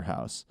run your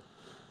house.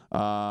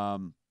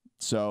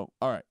 So,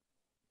 all right.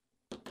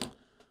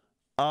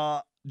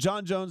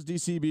 Jon Jones,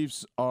 DC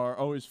beefs are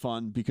always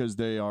fun because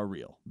they are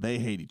real. They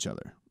hate each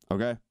other,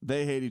 okay?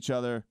 They hate each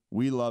other.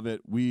 We love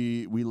it.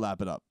 We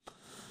lap it up.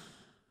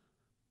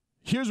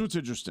 Here's what's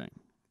interesting.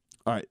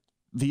 All right.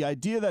 The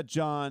idea that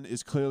Jon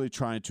is clearly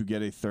trying to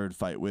get a third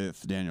fight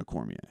with Daniel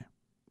Cormier,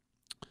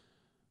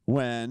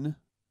 when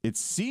it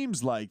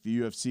seems like the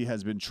UFC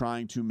has been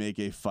trying to make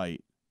a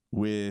fight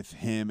with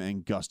him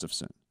and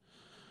Gustafsson.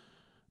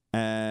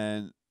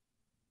 And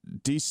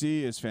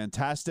DC is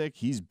fantastic.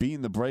 He's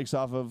beaten the brakes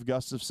off of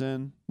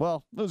Gustafsson.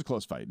 Well, it was a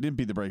close fight. Didn't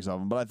beat the brakes off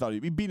him, but I thought he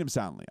beat him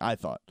soundly, I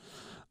thought.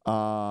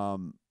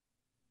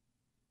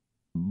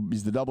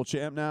 He's the double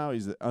champ now.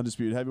 He's the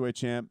undisputed heavyweight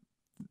champ.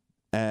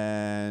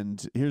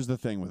 And here's the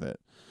thing with it.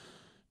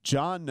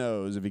 Jon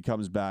knows if he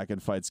comes back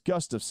and fights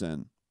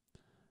Gustafsson,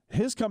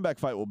 his comeback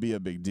fight will be a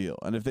big deal.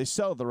 And if they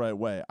sell it the right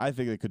way, I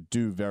think they could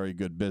do very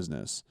good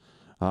business.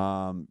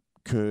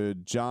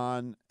 Could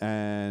Jon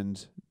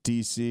and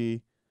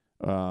DC,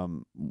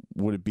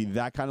 would it be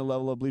that kind of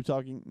level of bleep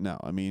talking? No.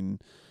 I mean,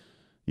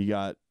 you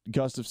got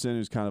Gustafsson,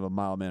 who's kind of a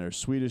mild-mannered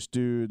Swedish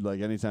dude.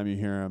 Like, anytime you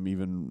hear him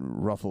even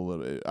ruffle a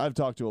little bit. I've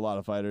talked to a lot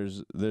of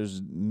fighters.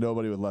 There's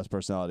nobody with less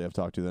personality I've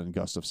talked to than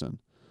Gustafsson.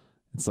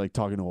 It's like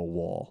talking to a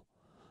wall.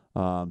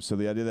 So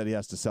the idea that he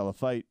has to sell a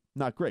fight,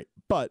 not great.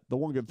 But the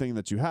one good thing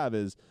that you have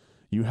is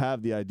you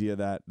have the idea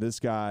that this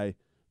guy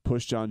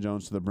pushed Jon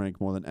Jones to the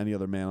brink more than any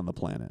other man on the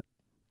planet.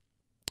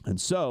 And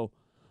so,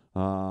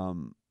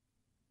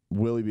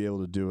 will he be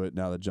able to do it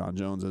now that Jon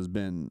Jones has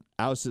been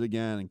ousted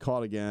again and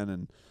caught again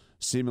and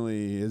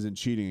seemingly isn't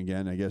cheating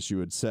again, I guess you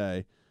would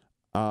say.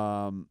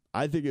 I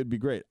think it'd be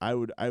great. I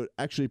would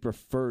actually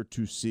prefer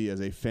to see, as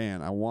a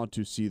fan, I want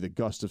to see the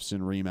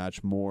Gustafsson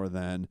rematch more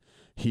than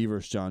he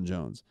versus Jon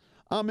Jones.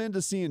 I'm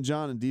into seeing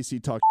Jon and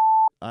DC talk.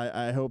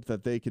 I hope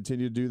that they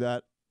continue to do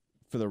that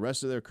for the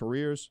rest of their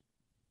careers.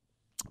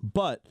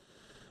 But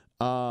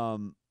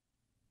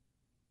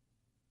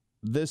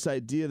this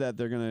idea that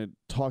they're going to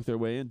talk their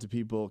way into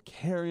people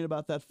caring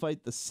about that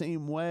fight the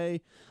same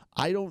way,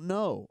 I don't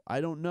know. I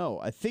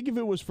think if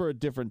it was for a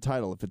different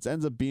title, if it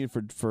ends up being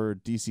for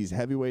DC's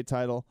heavyweight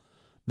title,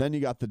 then you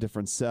got the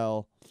different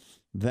sell.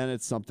 Then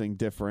it's something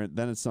different.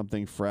 Then it's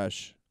something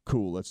fresh.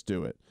 Cool, let's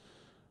do it.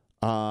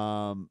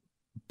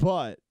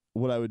 But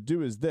what I would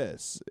do is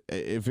this.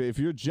 If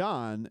you're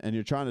Jon and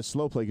you're trying to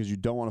slow play because you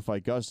don't want to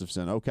fight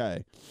Gustafsson,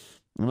 okay.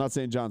 I'm not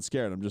saying Jon's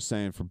scared. I'm just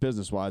saying for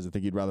business-wise, I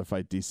think he'd rather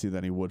fight DC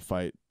than he would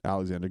fight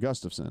Alexander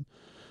Gustafsson.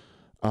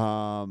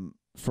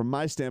 From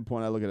my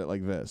standpoint, I look at it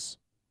like this.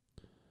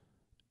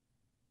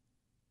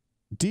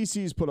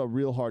 DC's put a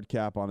real hard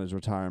cap on his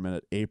retirement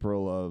at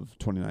April of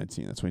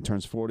 2019. That's when he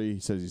turns 40. He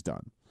says he's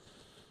done.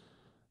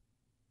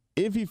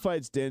 If he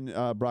fights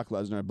Brock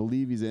Lesnar, I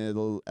believe he's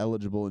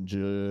eligible in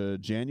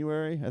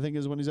January, I think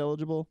is when he's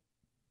eligible.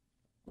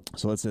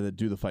 So let's say they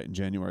do the fight in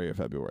January or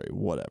February,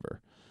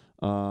 whatever.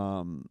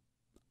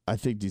 I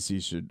think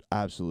DC should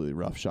absolutely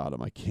roughshod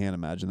him. I can't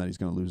imagine that he's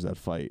going to lose that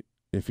fight.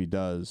 If he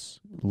does,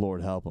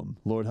 Lord help him.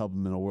 Lord help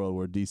him in a world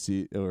where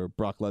DC or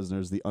Brock Lesnar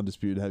is the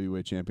undisputed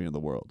heavyweight champion of the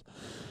world.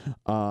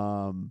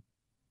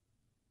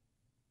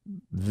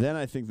 Then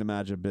I think the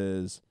matchup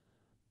is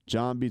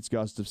Jon beats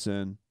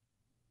Gustafsson.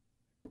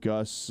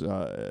 Gus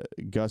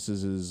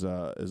is his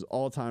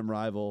all-time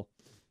rival,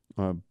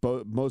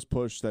 most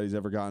push that he's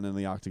ever gotten in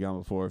the octagon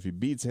before. If he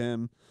beats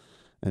him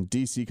and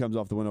DC comes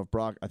off the win of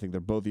Brock, I think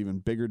they're both even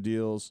bigger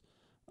deals.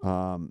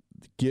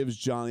 Gives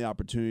Jon the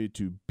opportunity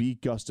to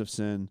beat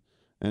Gustafsson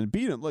and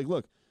beat him. Like,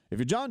 look, if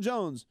you're John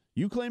Jones,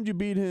 you claimed you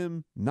beat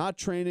him, not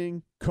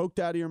training, coked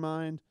out of your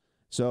mind.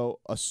 So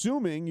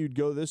assuming you'd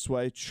go this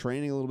way,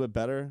 training a little bit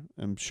better,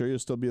 I'm sure you'll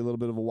still be a little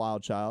bit of a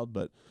wild child,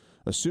 but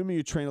assuming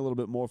you train a little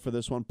bit more for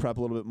this one, prep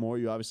a little bit more,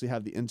 you obviously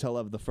have the intel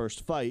of the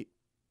first fight.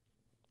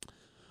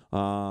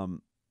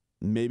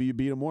 Maybe you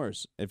beat him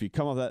worse. If you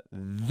come off that,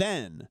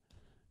 then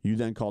you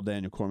then call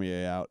Daniel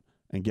Cormier out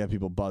and get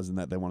people buzzing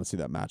that they want to see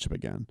that matchup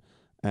again.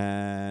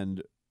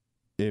 And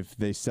if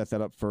they set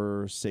that up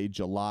for, say,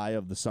 July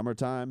of the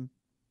summertime,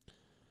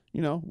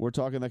 we're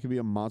talking that could be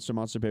a monster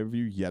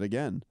pay-per-view yet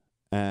again.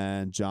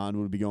 And John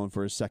would be going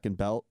for his second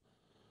belt.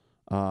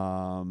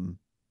 I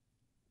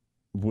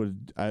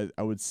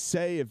would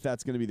say if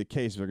that's going to be the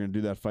case, if they're going to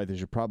do that fight, they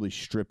should probably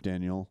strip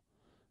Daniel.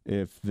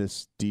 If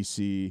this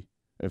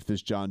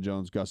John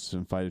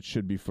Jones-Gustafsson fight, it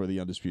should be for the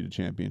Undisputed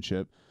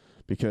Championship.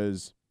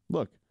 Because,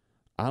 look,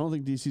 I don't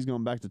think DC's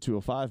going back to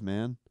 205,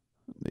 man.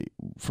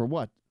 For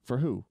what? For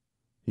who?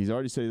 He's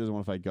already said he doesn't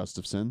want to fight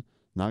Gustafsson.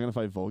 Not going to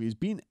fight Volk. He's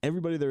beaten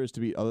everybody there is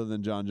to beat other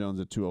than John Jones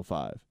at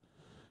 205.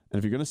 And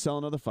if you're going to sell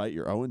another fight,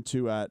 you're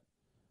 0-2 at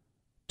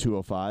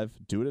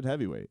 205, do it at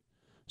heavyweight.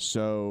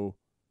 So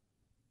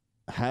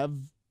have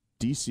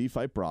DC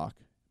fight Brock,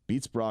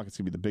 beats Brock. It's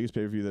going to be the biggest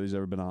pay-per-view that he's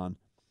ever been on.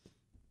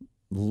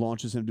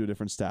 Launches him to a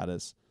different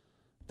status.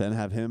 Then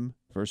have him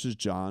versus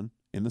John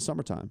in the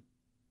summertime.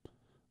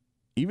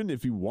 Even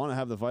if you want to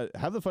have the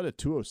fight at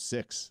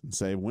 206 and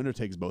say winner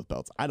takes both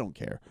belts. I don't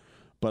care.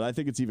 But I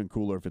think it's even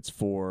cooler if it's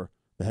for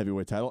the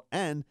heavyweight title.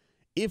 And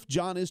if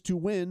John is to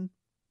win,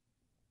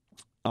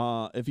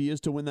 if he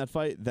is to win that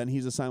fight, then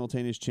he's a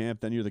simultaneous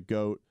champ. Then you're the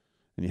GOAT,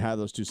 and you have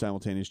those two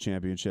simultaneous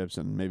championships,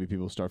 and maybe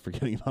people start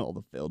forgetting about all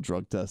the failed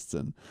drug tests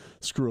and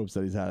screw-ups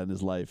that he's had in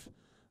his life.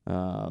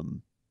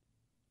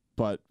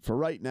 But for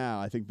right now,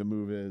 I think the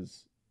move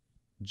is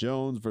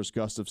Jones versus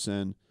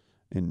Gustafsson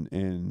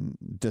in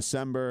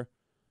December,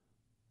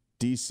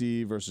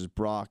 DC versus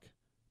Brock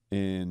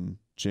in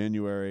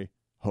January.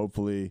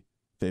 Hopefully,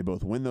 they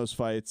both win those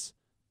fights,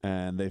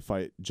 and they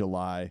fight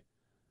July.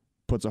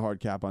 Puts a hard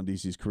cap on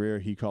DC's career.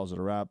 He calls it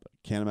a wrap.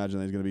 Can't imagine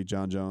that he's going to beat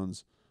John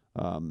Jones.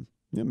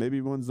 Maybe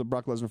he wins the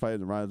Brock Lesnar fight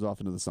and rides off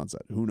into the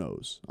sunset. Who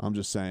knows? I'm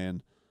just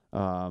saying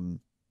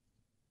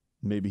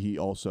maybe he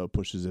also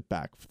pushes it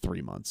back for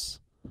 3 months.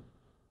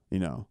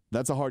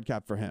 That's a hard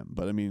cap for him.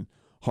 But, I mean,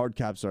 hard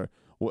caps are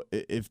 –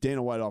 if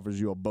Dana White offers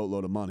you a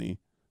boatload of money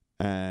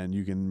and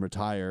you can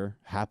retire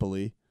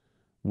happily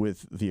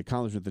with the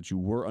accomplishment that you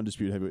were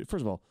undisputed heavyweight –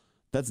 first of all,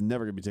 that's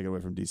never going to be taken away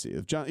from DC.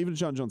 Even if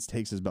John Jones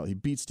takes his belt, he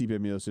beats Stipe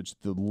Miocic,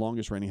 the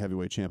longest reigning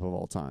heavyweight champ of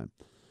all time.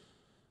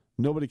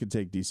 Nobody can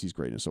take DC's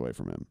greatness away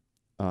from him,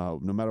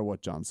 no matter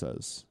what John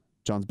says.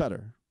 John's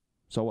better.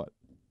 So what?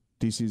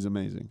 DC's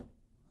amazing.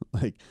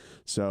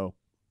 So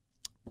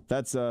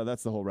that's the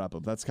whole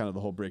wrap-up. That's kind of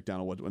the whole breakdown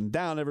of what went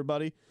down,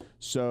 everybody.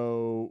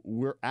 So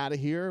we're out of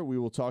here. We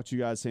will talk to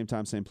you guys same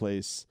time, same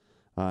place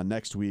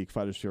next week.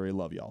 Fighters Fury,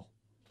 love y'all.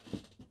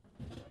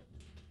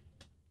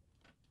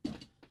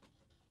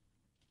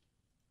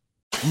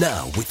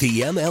 Now, with the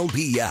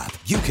MLB app,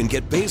 you can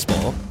get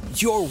baseball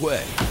your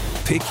way.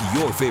 Pick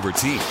your favorite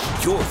team,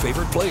 your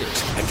favorite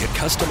players, and get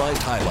customized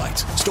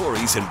highlights,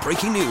 stories, and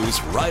breaking news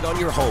right on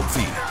your home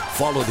feed.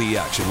 Follow the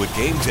action with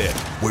Game Tip,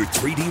 where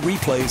 3D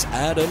replays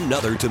add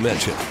another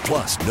dimension.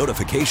 Plus,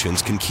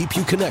 notifications can keep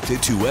you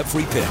connected to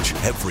every pitch,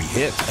 every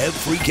hit,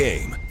 every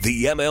game.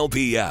 The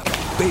MLB app.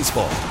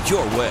 Baseball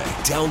your way.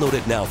 Download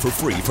it now for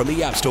free from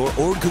the App Store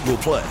or Google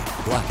Play.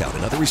 Blackout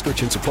and other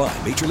restrictions apply.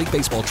 Major League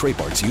Baseball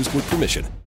trademarks used with permission.